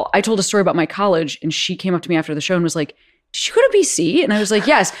randomly at all. I told a story about my college and she came up to me after the show and was like, did you go to BC? And I was like,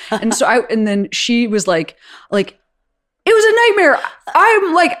 yes. And so and then she was like, it was a nightmare.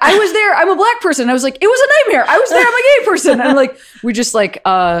 I was there. I'm a black person. And I was like, it was a nightmare. I was there. I'm a gay person. And like, we just like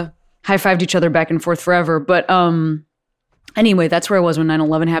high-fived each other back and forth forever. But anyway, that's where I was when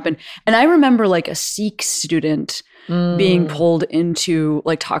 9/11 happened. And I remember like a Sikh student being pulled into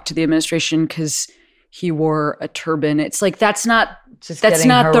like talk to the administration because he wore a turban. It's like, that's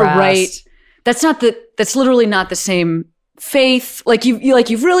literally not the same faith. Like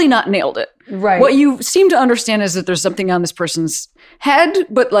you've really not nailed it. Right. What you seem to understand is that there's something on this person's head,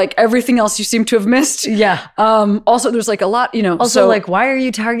 but like everything else you seem to have missed. Yeah. Also, there's like a lot, Also, like, why are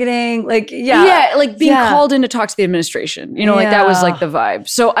you targeting? Like, yeah, like being called in to talk to the administration. Like that was like the vibe.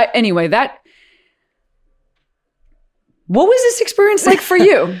 So anyway, what was this experience like for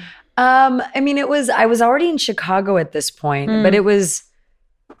you? I mean, I was already in Chicago at this point, but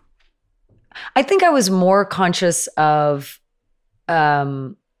I think I was more conscious of,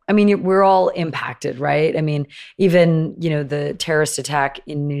 I mean, we're all impacted, right? I mean, even, the terrorist attack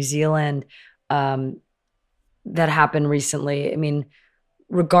in New Zealand that happened recently. I mean,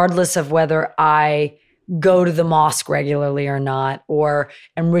 regardless of whether I go to the mosque regularly or not, or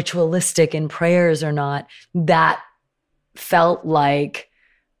am ritualistic in prayers or not, that felt like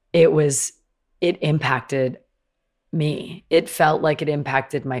it impacted me. It felt like it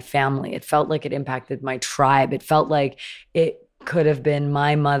impacted my family. It felt like it impacted my tribe. It felt like it could have been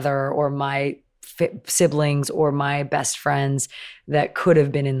my mother or my siblings or my best friends that could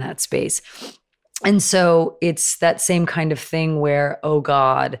have been in that space. And so it's that same kind of thing where, oh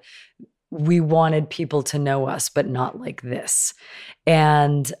God, we wanted people to know us, but not like this.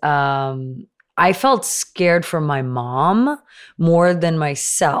 And I felt scared for my mom more than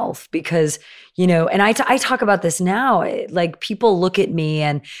myself because, and I talk about this now, like people look at me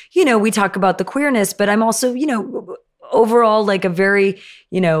and, we talk about the queerness, but I'm also, overall like a very,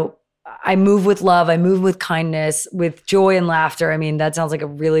 I move with love. I move with kindness, with joy and laughter. I mean, that sounds like a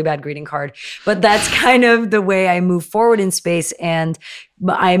really bad greeting card, but that's kind of the way I move forward in space. And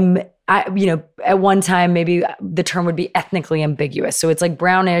at one time, maybe the term would be ethnically ambiguous. So it's like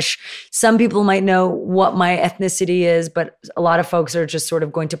brownish. Some people might know what my ethnicity is, but a lot of folks are just sort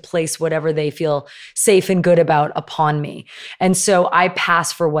of going to place whatever they feel safe and good about upon me. And so I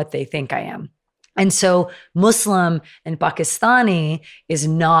pass for what they think I am. And so Muslim and Pakistani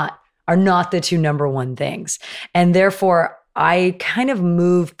are not the two number one things. And therefore, I kind of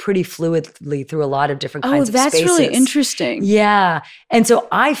move pretty fluidly through a lot of different kinds of spaces. Oh, that's really interesting. Yeah. And so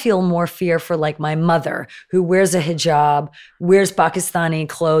I feel more fear for like my mother who wears a hijab, wears Pakistani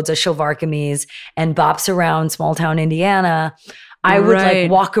clothes, a shalwar kameez, and bops around small town Indiana. I would like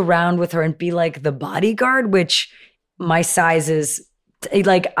walk around with her and be like the bodyguard, which my size is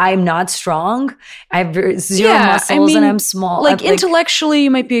like, I'm not strong. I have zero muscles and I'm small. Like intellectually, you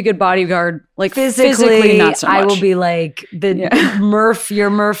might be a good bodyguard. Like physically not so much. I will be like the Murph,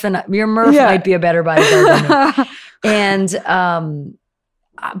 your Murph might be a better bodyguard than me. And,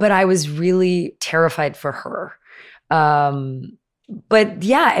 but I was really terrified for her. But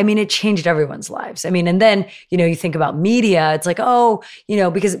yeah, I mean, it changed everyone's lives. I mean, and then, you think about media, it's like,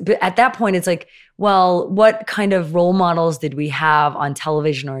 because at that point it's like, well, what kind of role models did we have on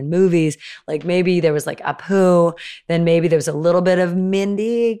television or in movies? Like maybe there was like Apu, then maybe there was a little bit of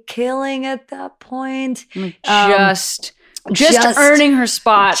Mindy Kaling at that point. Just earning her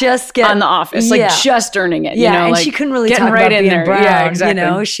spot on The Office, like just earning it. Yeah, and like she couldn't really talk about being brown. Yeah,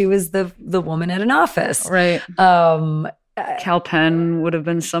 exactly. She was the woman at an office. Right. Cal Penn would have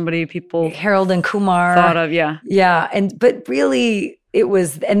been somebody people Harold and Kumar thought of. Yeah. But really it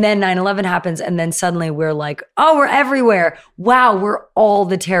was, and then 9/11 happens, and then suddenly we're like, oh, we're everywhere. Wow, we're all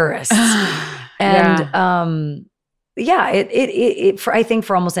the terrorists. And I think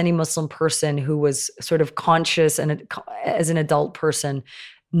for almost any Muslim person who was sort of conscious and as an adult person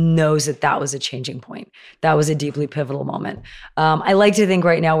knows that was a changing point. That was a deeply pivotal moment. I like to think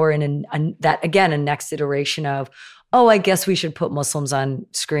right now we're in a next iteration of, oh, I guess we should put Muslims on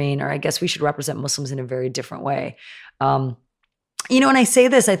screen, or I guess we should represent Muslims in a very different way. And I say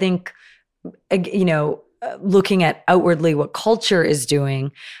this, I think, looking at outwardly what culture is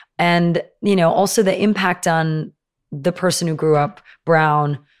doing and, also the impact on the person who grew up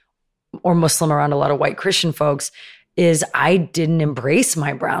brown or Muslim around a lot of white Christian folks is I didn't embrace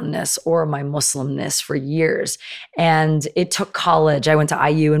my brownness or my Muslimness for years. And it took college. I went to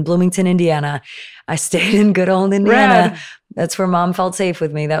IU in Bloomington, Indiana. I stayed in good old Indiana. Rad. That's where mom felt safe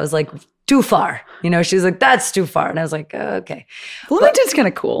with me. That was like too far. She was like, that's too far. And I was like, okay. Bloomington's kind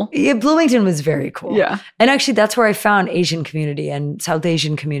of cool. Yeah, Bloomington was very cool. Yeah. And actually that's where I found Asian community and South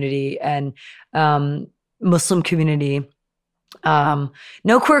Asian community and Muslim community.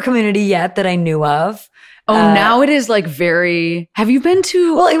 No queer community yet that I knew of. Oh, now it is like very. Have you been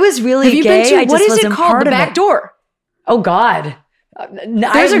to? Well, it was really have you gay. Been to, what is it called? The Back Door. Oh God,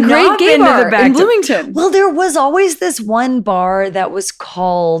 there's a great gay bar in Bloomington. Well, there was always this one bar that was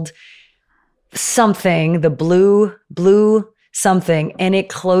called something, the Blue something, and it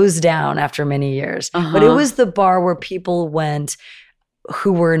closed down after many years. But it was the bar where people went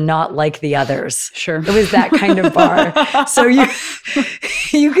who were not like the others. Sure. It was that kind of bar. So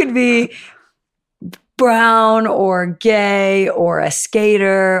you could be brown or gay or a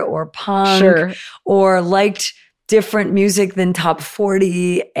skater or punk Sure. or liked different music than top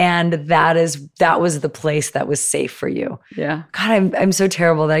 40, and that was the place that was safe for you. Yeah. God, I'm so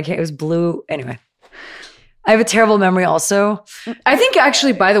terrible that I can't. It was blue. Anyway, I have a terrible memory also. I think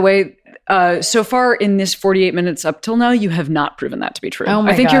actually, by the way, so far in this 48 minutes up till now, you have not proven that to be true. Oh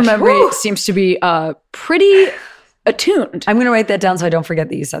my I think your gosh. memory Woo! seems to be pretty attuned. I'm going to write that down so I don't forget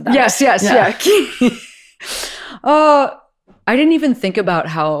that you said that. Yes, yeah. I didn't even think about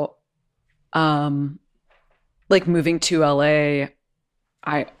how, like moving to LA,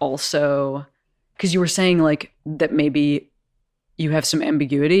 I also, because you were saying like that maybe you have some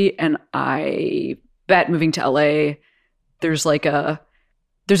ambiguity, and I bet moving to LA, there's a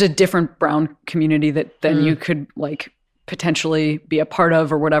different brown community that then you could like potentially be a part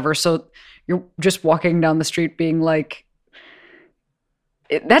of or whatever. So you're just walking down the street being like,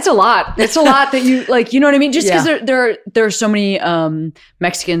 that's a lot. It's a lot that you like, you know what I mean? Just because there are so many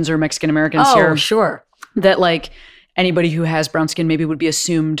Mexicans or Mexican Americans here. Oh, sure. That like anybody who has brown skin maybe would be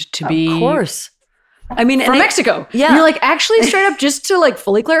assumed to be Of course. I mean, from Mexico. Yeah. And you're like, actually, straight up, just to like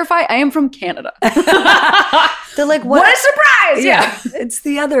fully clarify, I am from Canada. They're like, what a surprise! Yeah. It's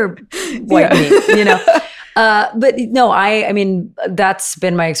the other white meat, you know? But no, I mean, that's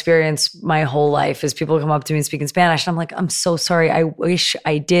been my experience my whole life is people come up to me and speak in Spanish. And I'm like, I'm so sorry. I wish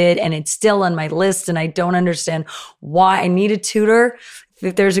I did. And it's still on my list. And I don't understand why. I need a tutor.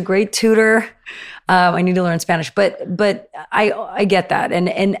 If there's a great tutor, I need to learn Spanish. But I get that.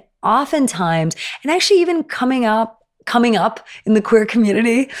 And oftentimes, and actually even coming up in the queer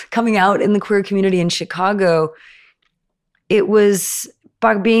community, coming out in the queer community in Chicago, it was,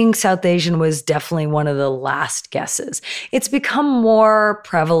 being South Asian was definitely one of the last guesses. It's become more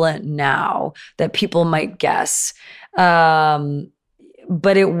prevalent now that people might guess.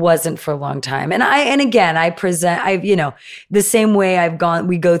 But it wasn't for a long time. And again, the same way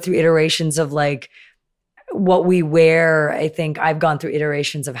we go through iterations of like what we wear. I think I've gone through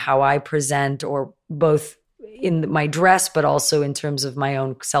iterations of how I present, or both in my dress, but also in terms of my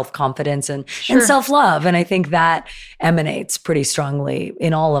own self-confidence and self-love. And I think that emanates pretty strongly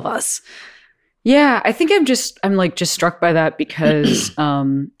in all of us. Yeah, I think I'm just struck by that because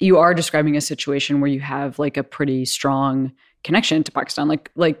you are describing a situation where you have like a pretty strong connection to Pakistan,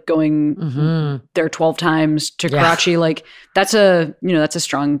 like going there 12 times to Karachi, like that's a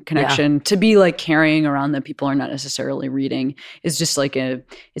strong connection. To be like carrying around that people are not necessarily reading is just like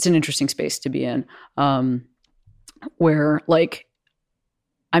it's an interesting space to be in. Where like,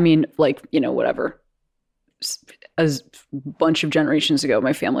 I mean, like, you know, whatever, a bunch of generations ago,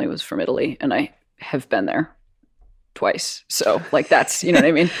 my family was from Italy and I have been there twice. So like, that's, you know what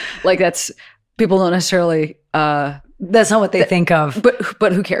I mean? Like that's, people don't necessarily, that's not what they think of.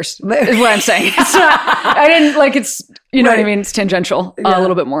 But who cares is what I'm saying. It's not, I didn't like, it's, you know what I mean? It's tangential a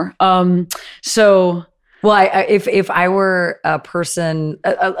little bit more. So. Well, if I were a person,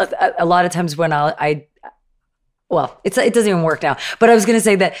 a lot of times when it doesn't even work now. But I was going to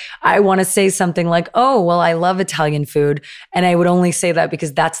say that I want to say something like, oh, well, I love Italian food. And I would only say that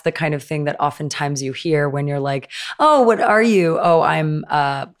because that's the kind of thing that oftentimes you hear when you're like, oh, what are you? Oh, I'm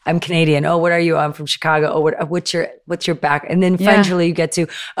Canadian. Oh, what are you? I'm from Chicago. Oh, what's your back? And then eventually you get to,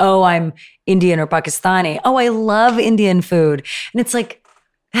 oh, I'm Indian or Pakistani. Oh, I love Indian food. And it's like,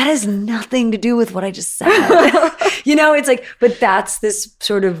 that has nothing to do with what I just said. You know, it's like, but that's this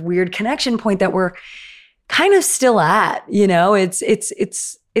sort of weird connection point that we're kind of still at, you know, it's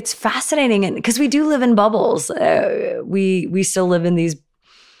fascinating. And because we do live in bubbles, we still live in these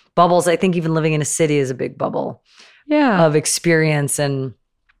bubbles. I think even living in a city is a big bubble of experience and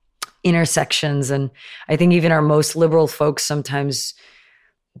intersections. And I think even our most liberal folks sometimes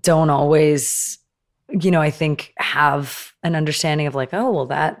don't always, you know, I think have an understanding of like, oh, well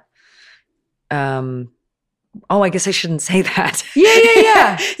that, oh, I guess I shouldn't say that.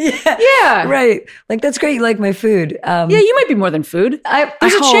 Yeah. Right. Like, that's great. You like my food. Yeah, you might be more than food.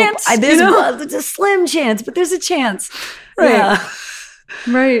 There's a chance. There's a slim chance, but there's a chance. Right. Yeah.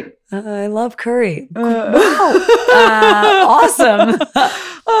 Right. I love curry. Wow. Awesome.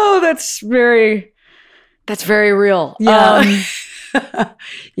 Oh, that's very real. Yeah.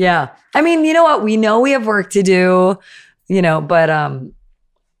 Yeah. I mean, you know what? We know we have work to do, you know, but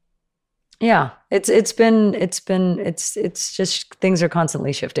yeah, it's just things are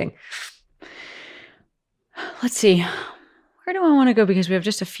constantly shifting. Let's see. Where do I want to go? Because we have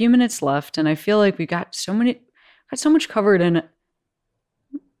just a few minutes left and I feel like we got so much covered in it.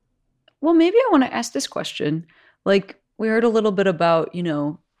 Well, maybe I want to ask this question. Like, a little bit about,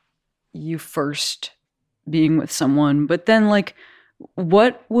 you first being with someone, but then like,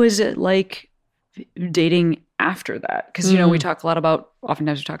 what was it like dating after that? Because, oftentimes we talk a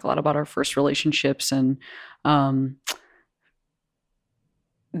lot about our first relationships, and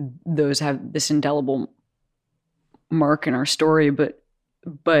those have this indelible mark in our story.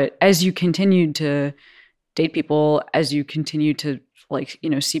 But as you continued to date people, as you continue to like,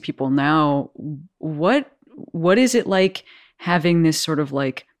 see people now, what is it like having this sort of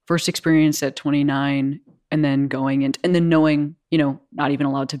like first experience at 29 and then going and then knowing, not even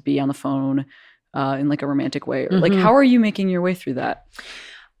allowed to be on the phone in like a romantic way, or like, how are you making your way through that?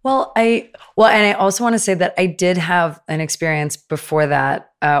 Well, and I also want to say that I did have an experience before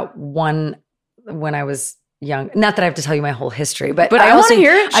that, one when I was young. Not that I have to tell you my whole history, but I want to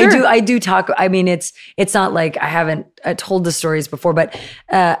hear it. Sure. I do talk. I mean, it's not like I haven't told the stories before, but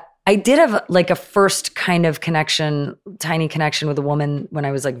I did have like a first kind of tiny connection with a woman when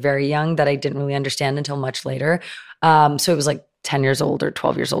I was like very young that I didn't really understand until much later. So it was like 10 years old or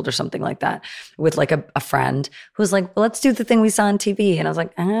 12 years old or something like that, with like a friend who was like, well, let's do the thing we saw on TV. And I was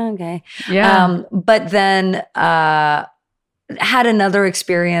like, okay. Yeah. But then had another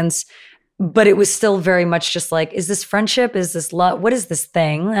experience, but it was still very much just like, is this friendship? Is this love? What is this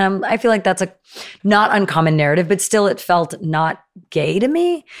thing? I feel like that's a not uncommon narrative, but still it felt not gay to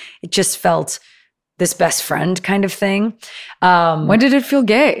me. It just felt this best friend kind of thing. When did it feel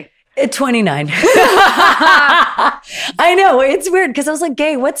gay? At 29. I know, it's weird because I was like,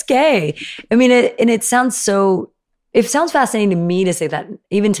 gay, what's gay? I mean, it sounds fascinating to me to say that,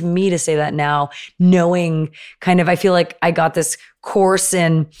 even to me to say that now, knowing kind of, I feel like I got this course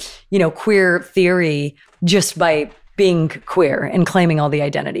in, queer theory just by being queer and claiming all the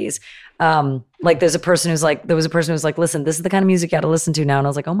identities. Like there was a person who's like, listen, this is the kind of music you got to listen to now. And I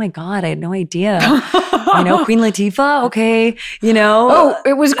was like, oh my God, I had no idea. Queen Latifah. Okay. Oh,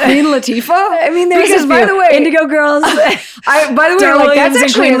 it was Queen Latifah? I mean, because by the way, Indigo Girls. Like that's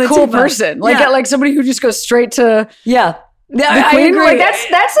actually a cool person. Like somebody who just goes straight to the Queen. I agree. Like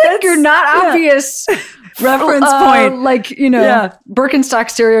that's like your not obvious reference point. Birkenstock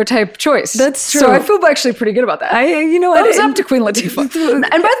stereotype choice. That's true. So I feel actually pretty good about that. Thumbs up to Queen Latifah. And by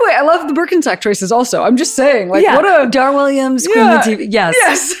the way, I love the Birkenstock choices also. I'm just saying, like, what a Dar Williams, Queen Latifah.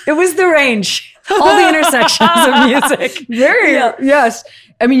 Yes. It was the range. All the intersections of music. Yes.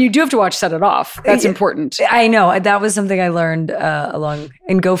 I mean, you do have to watch Set It Off. That's important. I know. That was something I learned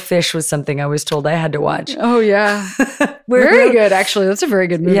and Go Fish was something I was told I had to watch. Oh, yeah. Very good, actually. That's a very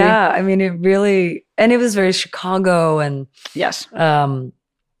good movie. Yeah. I mean, it really, and it was very Chicago and. Yes.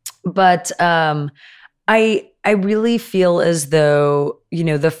 But I really feel as though,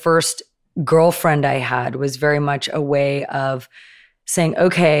 the first girlfriend I had was very much a way of saying,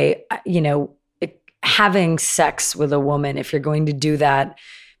 okay, having sex with a woman, if you're going to do that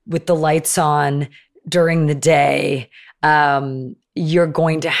with the lights on during the day, you're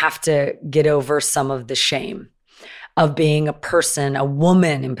going to have to get over some of the shame of being a person, a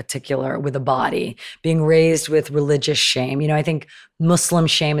woman in particular, with a body, being raised with religious shame. I think Muslim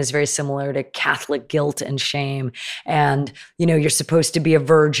shame is very similar to Catholic guilt and shame. And, you're supposed to be a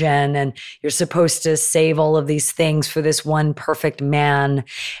virgin and you're supposed to save all of these things for this one perfect man.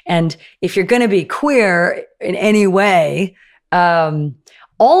 And if you're going to be queer in any way,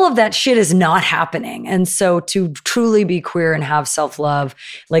 all of that shit is not happening. And so to truly be queer and have self-love,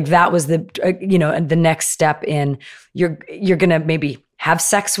 like that was the, the next step in you're going to maybe have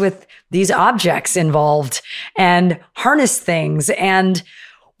sex with these objects involved and harness things. And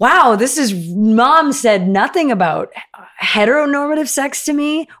wow, mom said nothing about heteronormative sex to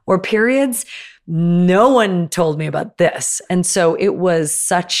me or periods. No one told me about this. And so it was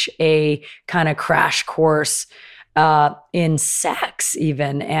such a kind of crash course in sex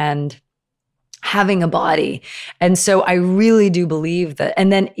even, and having a body. And so I really do believe that.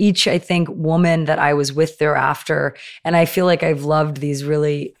 And then each, I think, woman that I was with thereafter, and I feel like I've loved these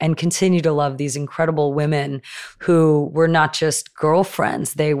really and continue to love these incredible women who were not just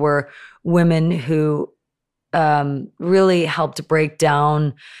girlfriends. They were women who really helped break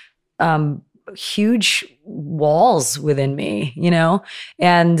down huge walls within me,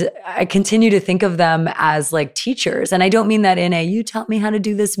 and I continue to think of them as like teachers. And I don't mean that in you taught me how to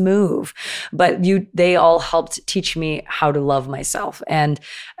do this move, but they all helped teach me how to love myself and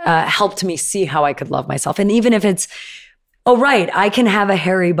helped me see how I could love myself. And even if it's, oh, right, I can have a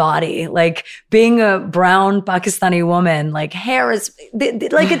hairy body, like being a brown Pakistani woman, like hair is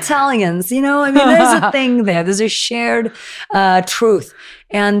like Italians, I mean, there's a thing there. There's a shared truth.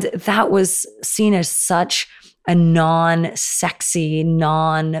 And that was seen as such a non-sexy,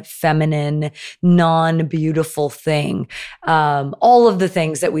 non-feminine, non-beautiful thing. All of the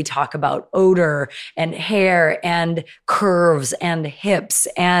things that we talk about, odor and hair and curves and hips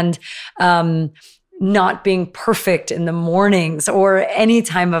and not being perfect in the mornings or any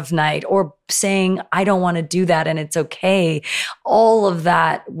time of night, or saying, I don't want to do that and it's okay. All of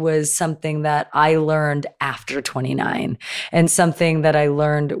that was something that I learned after 29, and something that I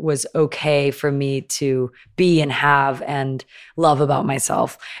learned was okay for me to be and have and love about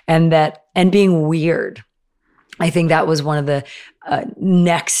myself. And being weird. I think that was one of the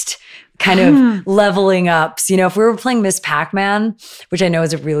next kind of leveling ups. You know, if we were playing Miss Pac-Man, which I know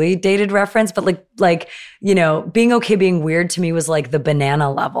is a really dated reference, but like, you know, being okay being weird to me was like the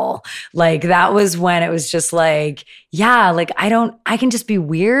banana level. Like that was when it was just like, yeah, like I can just be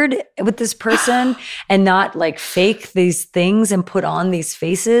weird with this person and not like fake these things and put on these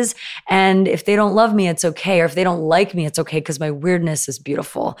faces. And if they don't love me, it's okay. Or if they don't like me, it's okay, because my weirdness is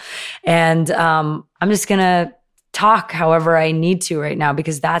beautiful. And I'm just gonna talk however I need to right now,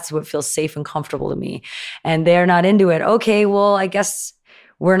 because that's what feels safe and comfortable to me. And they're not into it. Okay, well, I guess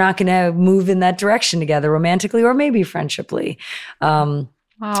we're not going to move in that direction together, romantically or maybe friendshiply. Wow,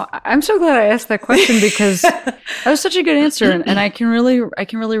 I'm so glad I asked that question, because that was such a good answer, and I can really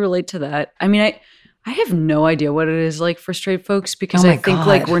relate to that. I mean, I have no idea what it is like for straight folks, because I think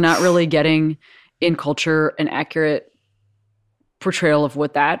like we're not really getting in culture an accurate portrayal of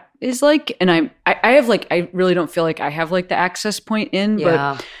what that is like. And I have like, I really don't feel like I have like the access point in,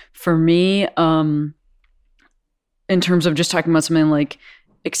 but for me, in terms of just talking about something like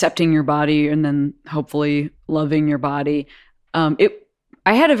accepting your body and then hopefully loving your body, I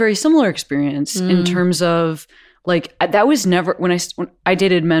had a very similar experience in terms of like, that was never, when I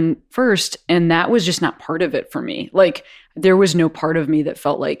dated men first, and that was just not part of it for me. Like there was no part of me that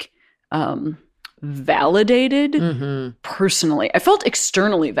felt like, validated personally. I felt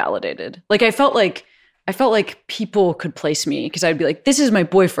externally validated. Like I felt like people could place me, because I'd be like, this is my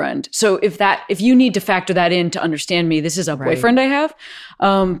boyfriend. So if you need to factor that in to understand me, this is a boyfriend I have.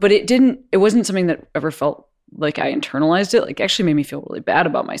 But it wasn't something that ever felt like I internalized it. Like actually made me feel really bad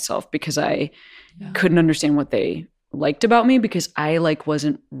about myself, because I couldn't understand what they liked about me, because I like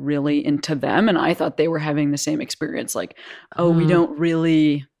wasn't really into them. And I thought they were having the same experience. Like,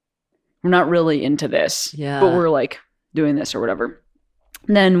 we're not really into this, but we're like doing this or whatever.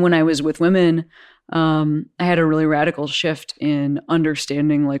 And then when I was with women, I had a really radical shift in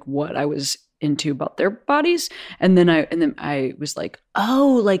understanding like what I was into about their bodies. And then I was like,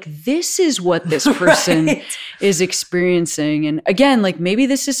 oh, like this is what this person is experiencing. And again, like maybe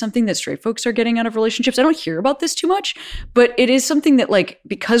this is something that straight folks are getting out of relationships. I don't hear about this too much, but it is something that like,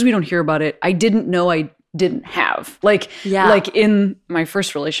 because we don't hear about it, I didn't know I didn't have. Like in my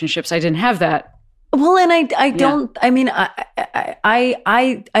first relationships, I didn't have that. Well, and I don't, I mean,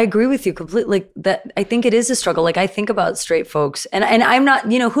 I agree with you completely. Like that, I think it is a struggle. Like I think about straight folks, and I'm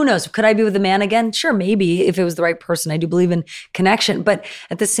not, you know, who knows? Could I be with a man again? Sure, maybe, if it was the right person. I do believe in connection, but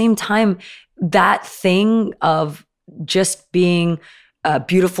at the same time, that thing of just being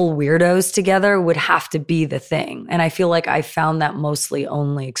beautiful weirdos together would have to be the thing. And I feel like I found that mostly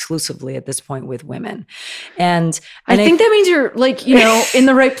only exclusively at this point with women. And I think that means you're like, you know, in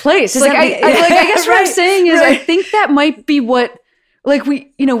the right place. Like, I guess what I'm saying is I think that might be what, like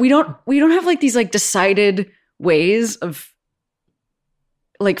we don't have like these like decided ways of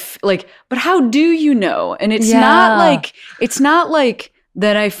like, but how do you know? And it's not like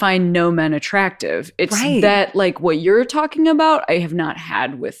that I find no men attractive. It's that like what you're talking about, I have not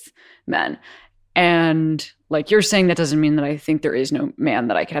had with men. And like you're saying, that doesn't mean that I think there is no man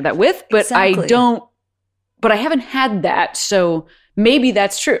that I can have that with, but I haven't had that. So maybe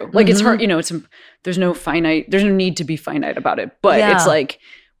that's true. Like it's hard, you know, there's no need to be finite about it, but it's like,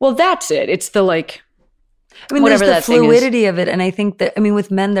 well, that's it. It's the like, I mean, there's the fluidity of it. And I think that, I mean,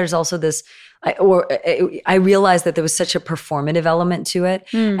 with men, there's also this, I realized that there was such a performative element to it.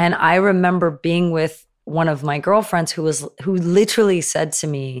 And I remember being with one of my girlfriends who literally said to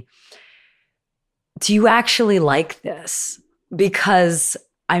me, do you actually like this? Because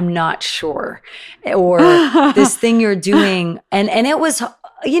I'm not sure. Or this thing you're doing. And it was,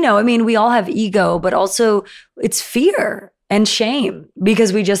 you know, I mean, we all have ego, but also it's fear and shame,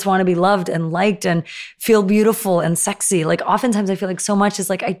 because we just want to be loved and liked and feel beautiful and sexy. Like oftentimes I feel like so much is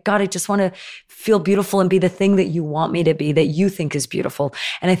like, I just want to feel beautiful and be the thing that you want me to be, that you think is beautiful.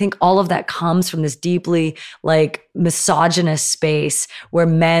 And I think all of that comes from this deeply like misogynist space where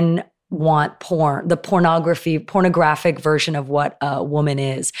men want porn, the pornographic version of what a woman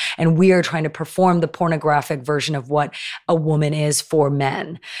is. And we are trying to perform the pornographic version of what a woman is for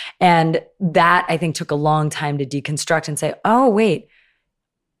men. And that, I think, took a long time to deconstruct and say, oh, wait,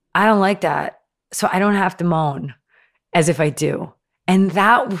 I don't like that. So I don't have to moan as if I do. And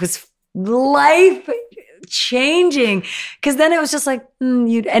that was life changing, because then it was just like,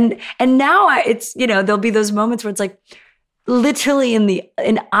 and now it's, there'll be those moments where it's like, literally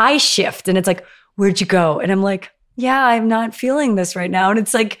an eye shift, and it's like, where'd you go? And I'm like, yeah, I'm not feeling this right now. And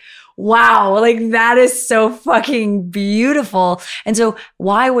it's like, wow, like that is so fucking beautiful. And so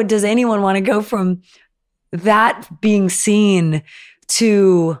does anyone want to go from that being seen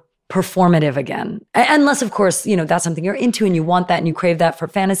to performative again? Unless, of course, that's something you're into and you want that and you crave that for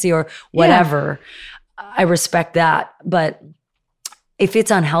fantasy or whatever. Yeah. I respect that. But if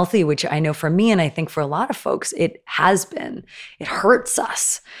it's unhealthy, which I know for me, and I think for a lot of folks, it has been, it hurts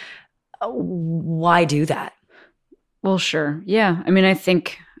us. Why do that? Well, sure. Yeah. I mean, I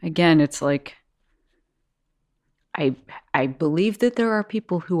think, again, it's like, I believe that there are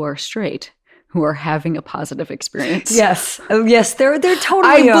people who are straight who are having a positive experience. Yes. Oh, yes, there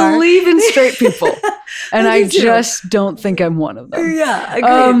totally are. I believe in straight people. And I just don't think I'm one of them. Yeah,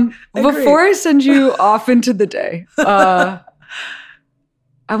 agreed. Before I send you off into the day, I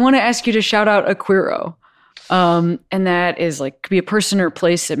want to ask you to shout out a queero. And that is like, could be a person or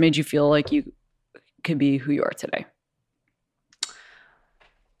place that made you feel like you could be who you are today.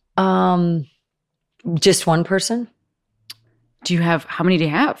 Just one person? How many do you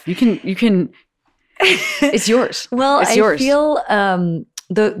have? You can, it's yours. Well, it's yours. I feel,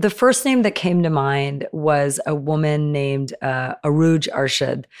 the first name that came to mind was a woman named, Aruj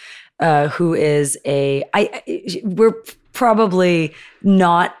Arshad, who is we're probably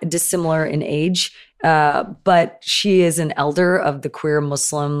not dissimilar in age, but she is an elder of the queer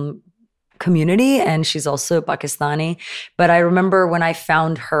Muslim community, and she's also Pakistani. But I remember when I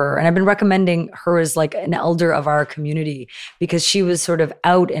found her, and I've been recommending her as like an elder of our community, because she was sort of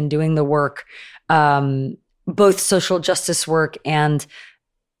out and doing the work, both social justice work and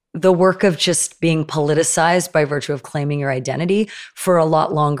the work of just being politicized by virtue of claiming your identity for a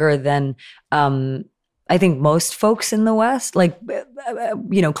lot longer than I think most folks in the West, like,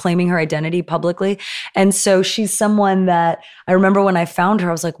 claiming her identity publicly. And so she's someone that I remember when I found her,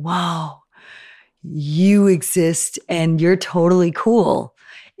 I was like, wow, you exist and you're totally cool.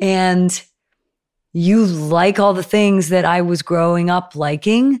 And you like all the things that I was growing up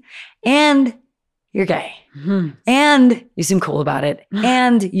liking, and you're gay. Mm-hmm. And you seem cool about it.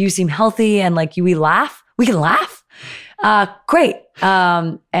 And you seem healthy, and like we can laugh. Great.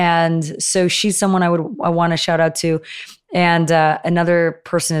 And so she's someone I want to shout out to. And another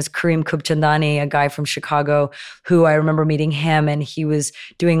person is Kareem Kubchandani, a guy from Chicago, who I remember meeting him, and he was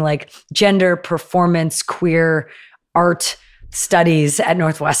doing like gender performance queer art studies at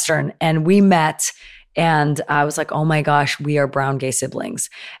Northwestern. And we met, and I was like, oh my gosh, we are brown gay siblings.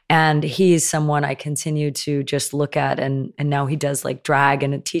 And he's someone I continue to just look at. And now he does like drag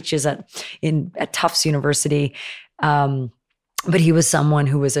and teaches at Tufts University. But he was someone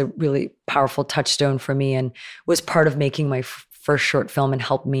who was a really powerful touchstone for me and was part of making my first short film and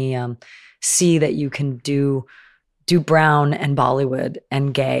helped me see that you can do brown and Bollywood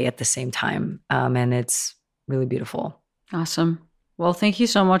and gay at the same time. And it's really beautiful. Awesome. Well, thank you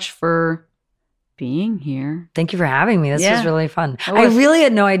so much for being here. Thank you for having me. This was really fun. I really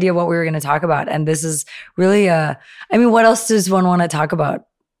had no idea what we were going to talk about. And this is really, what else does one want to talk about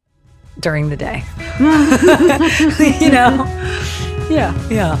during the day?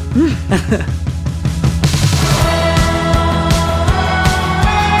 Yeah.